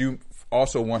 2, would you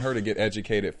also want her to get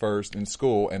educated first in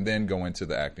school and then go into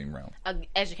the acting realm?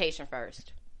 Education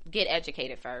first. Get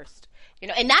educated first. You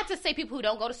know, and not to say people who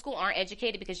don't go to school aren't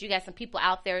educated, because you got some people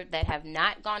out there that have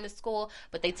not gone to school,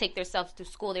 but they take themselves to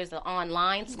school. There's the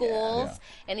online schools,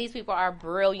 and these people are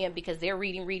brilliant because they're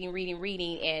reading,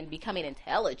 and becoming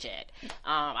intelligent.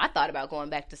 I thought about going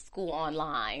back to school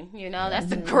online. You know,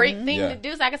 that's a great thing to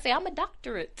do. So I can say I'm a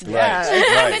doctorate.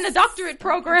 I'm in the doctorate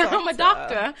program. I'm a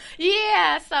doctor.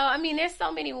 Yeah. So I mean, there's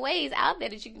so many ways out there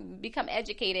that you can become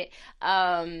educated.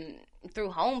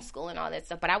 Through homeschool and all that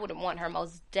stuff, but I would want her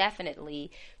most definitely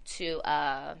to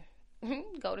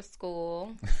go to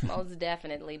school, most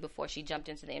definitely, before she jumped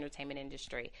into the entertainment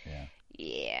industry.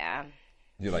 Yeah.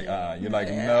 You're like,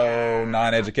 no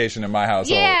non-education in my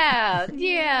household.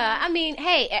 Yeah. I mean,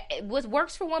 hey, what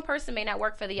works for one person may not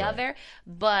work for the other,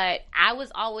 but I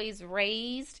was always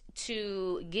raised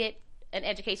to get an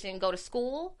education and go to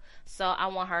school, so I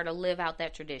want her to live out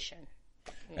that tradition.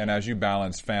 And as you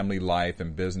balance family life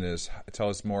and business, tell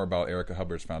us more about Erica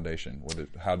Hubbard's Foundation.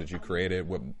 How did you create it?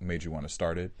 What made you want to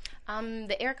start it?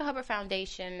 The Erica Hubbard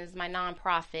Foundation is my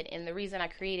nonprofit, and the reason I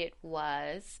created it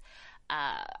was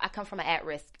I come from an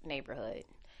at-risk neighborhood.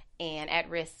 And at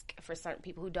risk, for certain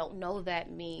people who don't know, that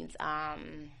means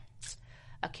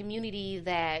a community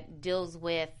that deals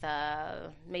with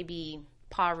maybe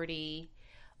poverty,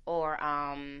 or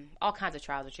all kinds of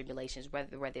trials and tribulations, whether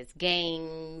it's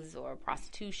gangs or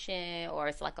prostitution, or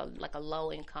it's like a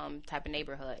low income type of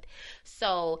neighborhood.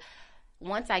 So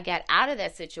once I got out of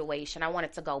that situation, I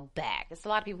wanted to go back. There's a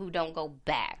lot of people who don't go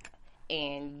back,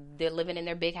 and they're living in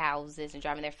their big houses and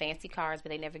driving their fancy cars, but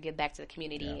they never get back to the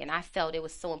community. Yeah. And I felt it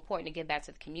was so important to get back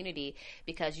to the community,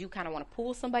 because you kind of want to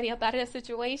pull somebody up out of that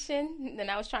situation. And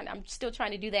I'm still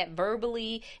trying to do that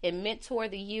verbally and mentor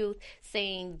the youth,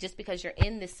 saying just because you're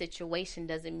in this situation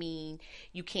doesn't mean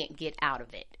you can't get out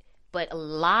of it. But a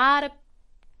lot of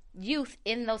youth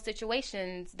in those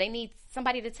situations, they need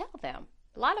somebody to tell them.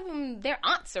 A lot of them, their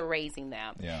aunts are raising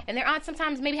them. Yeah. And their aunts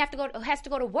sometimes maybe has to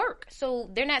go to work, so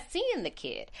they're not seeing the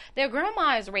kid. Their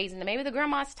grandma is raising them. Maybe the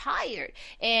grandma's tired,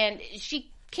 and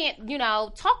she can't,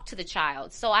 talk to the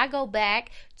child. So I go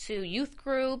back to youth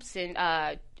groups and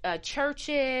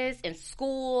churches and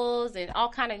schools and all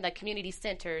kind of like community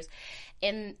centers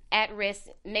in at-risk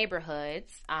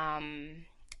neighborhoods,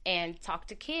 and talk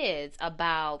to kids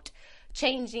about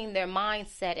changing their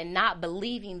mindset and not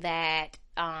believing that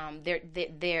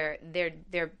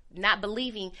they're not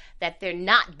believing that they're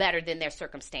not better than their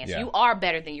circumstance. Yeah. You are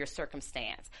better than your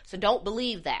circumstance. So don't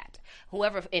believe that.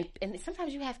 Whoever, and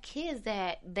sometimes you have kids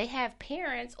that they have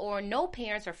parents or no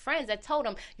parents or friends that told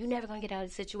them, you're never going to get out of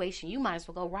the situation. You might as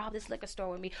well go rob this liquor store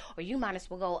with me, or you might as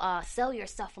well go sell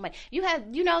yourself for money. You have,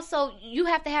 so you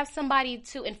have to have somebody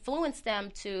to influence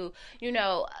them to,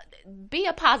 be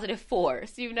a positive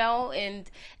force,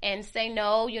 and say,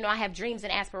 no, I have dreams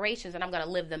and aspirations, and I'm going to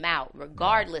live them out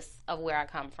regardless of where I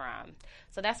come from.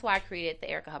 So that's why I created the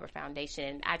Erica Hubbard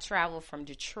Foundation. I travel from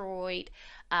Detroit.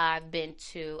 I've been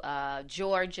to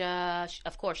Georgia,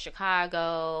 of course,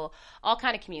 Chicago, all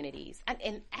kind of communities.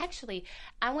 And actually,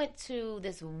 I went to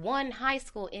this one high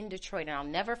school in Detroit, and I'll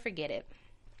never forget it.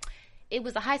 It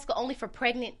was a high school only for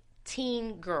pregnant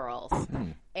teen girls.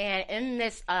 And in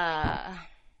this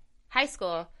high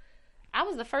school, I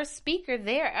was the first speaker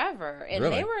there ever. And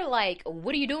Really? They were like,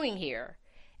 what are you doing here?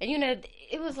 And,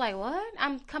 it was like, what?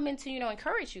 I'm coming to,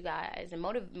 encourage you guys and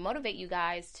motivate you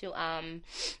guys to,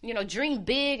 dream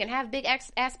big and have big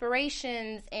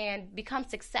aspirations and become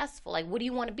successful. Like, what do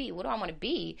you want to be? What do I want to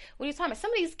be? What are you talking about?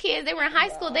 Some of these kids, they were in high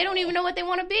school. They don't even know what they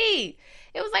want to be.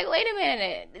 It was like, wait a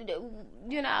minute,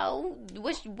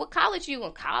 what college you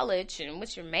in college and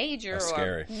what's your major? That's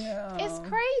scary. Yeah. It's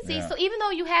crazy. Yeah. So even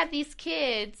though you have these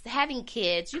kids, having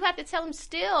kids, you have to tell them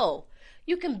still,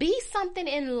 you can be something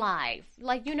in life.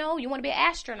 Like, you want to be an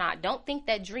astronaut. Don't think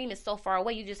that dream is so far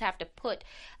away. You just have to put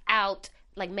out,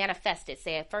 like, manifest it.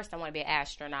 Say, at first I want to be an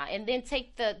astronaut. And then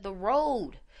take the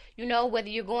road. Whether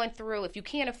you're going through, if you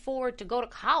can't afford to go to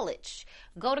college,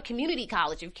 go to community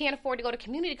college. If you can't afford to go to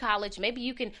community college, maybe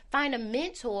you can find a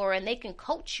mentor and they can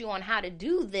coach you on how to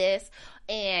do this.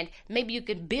 And maybe you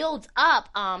could build up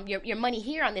your money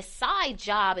here on this side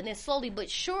job, and then slowly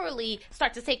but surely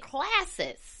start to take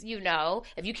classes,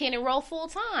 if you can't enroll full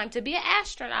time to be an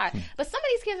astronaut. But some of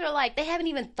these kids are like, they haven't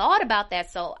even thought about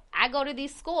that. So I go to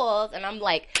these schools and I'm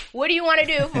like, what do you want to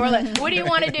do? What do you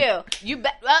want to do?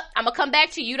 I'm going to come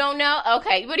back to you. You don't know?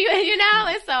 Okay. What do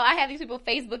And so I have these people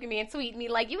Facebooking me and tweeting me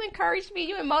like, you encouraged me.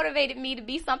 You motivated me to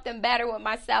be something better with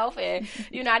myself. And,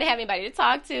 I didn't have anybody to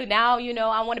talk to. Now,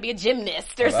 I want to be a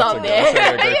gymnast or something.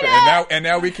 And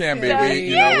now we can be.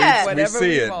 We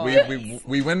see it.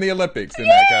 We win the Olympics in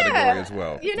that category as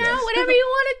well. Whatever you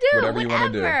want to do. Whatever you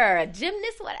want to do. A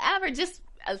gymnast, whatever. Just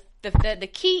the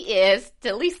key is to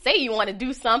at least say you want to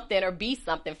do something or be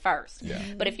something first. Yeah.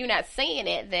 But if you're not saying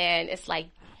it, then it's like,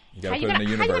 how you going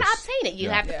to obtain it? You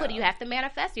have to you have to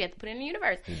manifest. You have to put it in the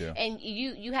universe. And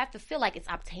you have to feel like it's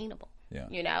obtainable.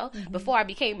 Yeah. Before I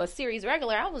became a series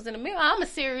regular, I was in the mirror. I'm a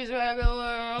series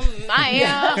regular. I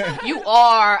am. You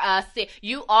are.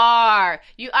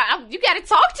 You got to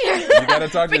talk to yourself. You got to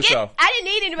talk to yourself. I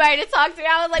didn't need anybody to talk to.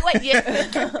 I was like, wait,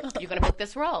 you're going to book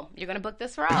this role. You're going to book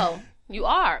this role. You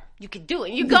are. You can do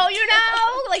it. You go,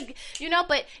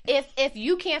 but if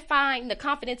you can't find the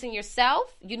confidence in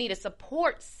yourself, you need a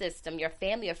support system, your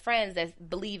family or friends that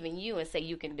believe in you and say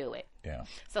you can do it. Yeah.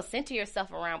 So center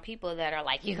yourself around people that are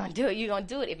like, you're going to do it. You're going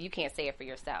to do it if you can't say it for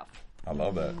yourself. I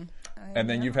love that. And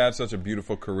then you've had such a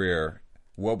beautiful career.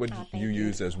 What would you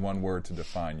use as one word to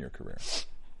define your career?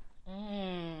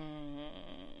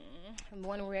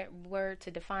 one word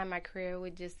to define my career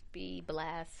would just be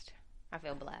blessed. I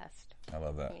feel blessed. I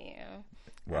love that. Yeah.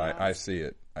 Well, I see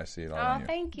it. I see it all in you.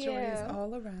 Thank you. Joy is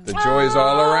all around. The joy is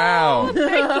all around.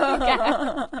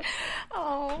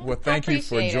 Well, thank you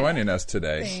for joining us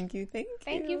today. Thank you.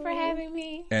 Thank you for having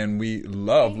me. And we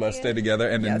love Let's Stay Together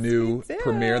and the new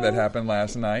premiere that happened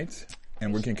last night.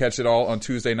 And we can catch it all on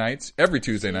Tuesday nights, every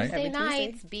Tuesday night. Tuesday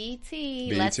nights,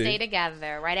 BT, Let's Stay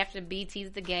Together. Right after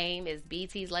BT's The Game is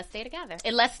BT's Let's Stay Together.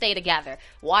 And Let's Stay Together.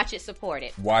 Watch it, support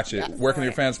it. Watch it. Where can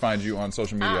your fans find you on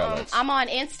social media outlets? I'm on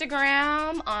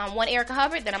Instagram, one Erica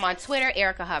Hubbard. Then I'm on Twitter,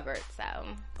 Erica Hubbard. So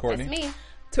Courtney? that's me.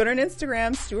 Twitter and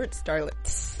Instagram, Stuart Starlet.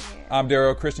 I'm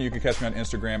Daryl Christian. You can catch me on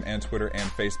Instagram and Twitter and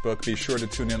Facebook. Be sure to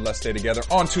tune in Let's Stay Together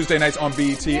on Tuesday nights on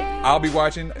BET. I'll be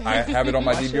watching. I have it on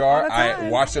my DVR. I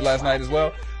watched it last night as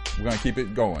well. We're going to keep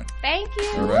it going. Thank you.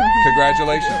 All right.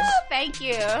 Congratulations. Thank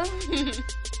you.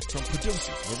 From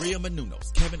producers Maria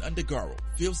Menounos, Kevin Undergaro,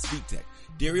 Phil Svitek,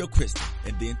 Daryl Christian,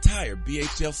 and the entire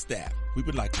BHL staff, we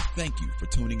would like to thank you for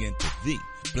tuning in to the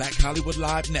Black Hollywood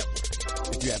Live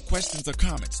Network. If you have questions or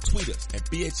comments, tweet us at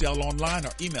BHL Online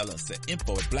or email us at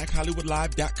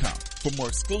info@blackhollywoodlive.com. For more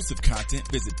exclusive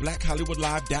content, visit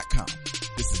blackhollywoodlive.com.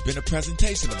 This has been a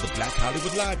presentation of the Black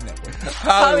Hollywood Live Network.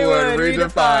 Hollywood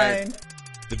Redefined.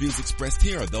 The views expressed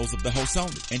here are those of the host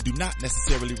only and do not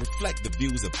necessarily reflect the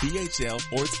views of BHL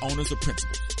or its owners or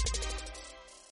principals.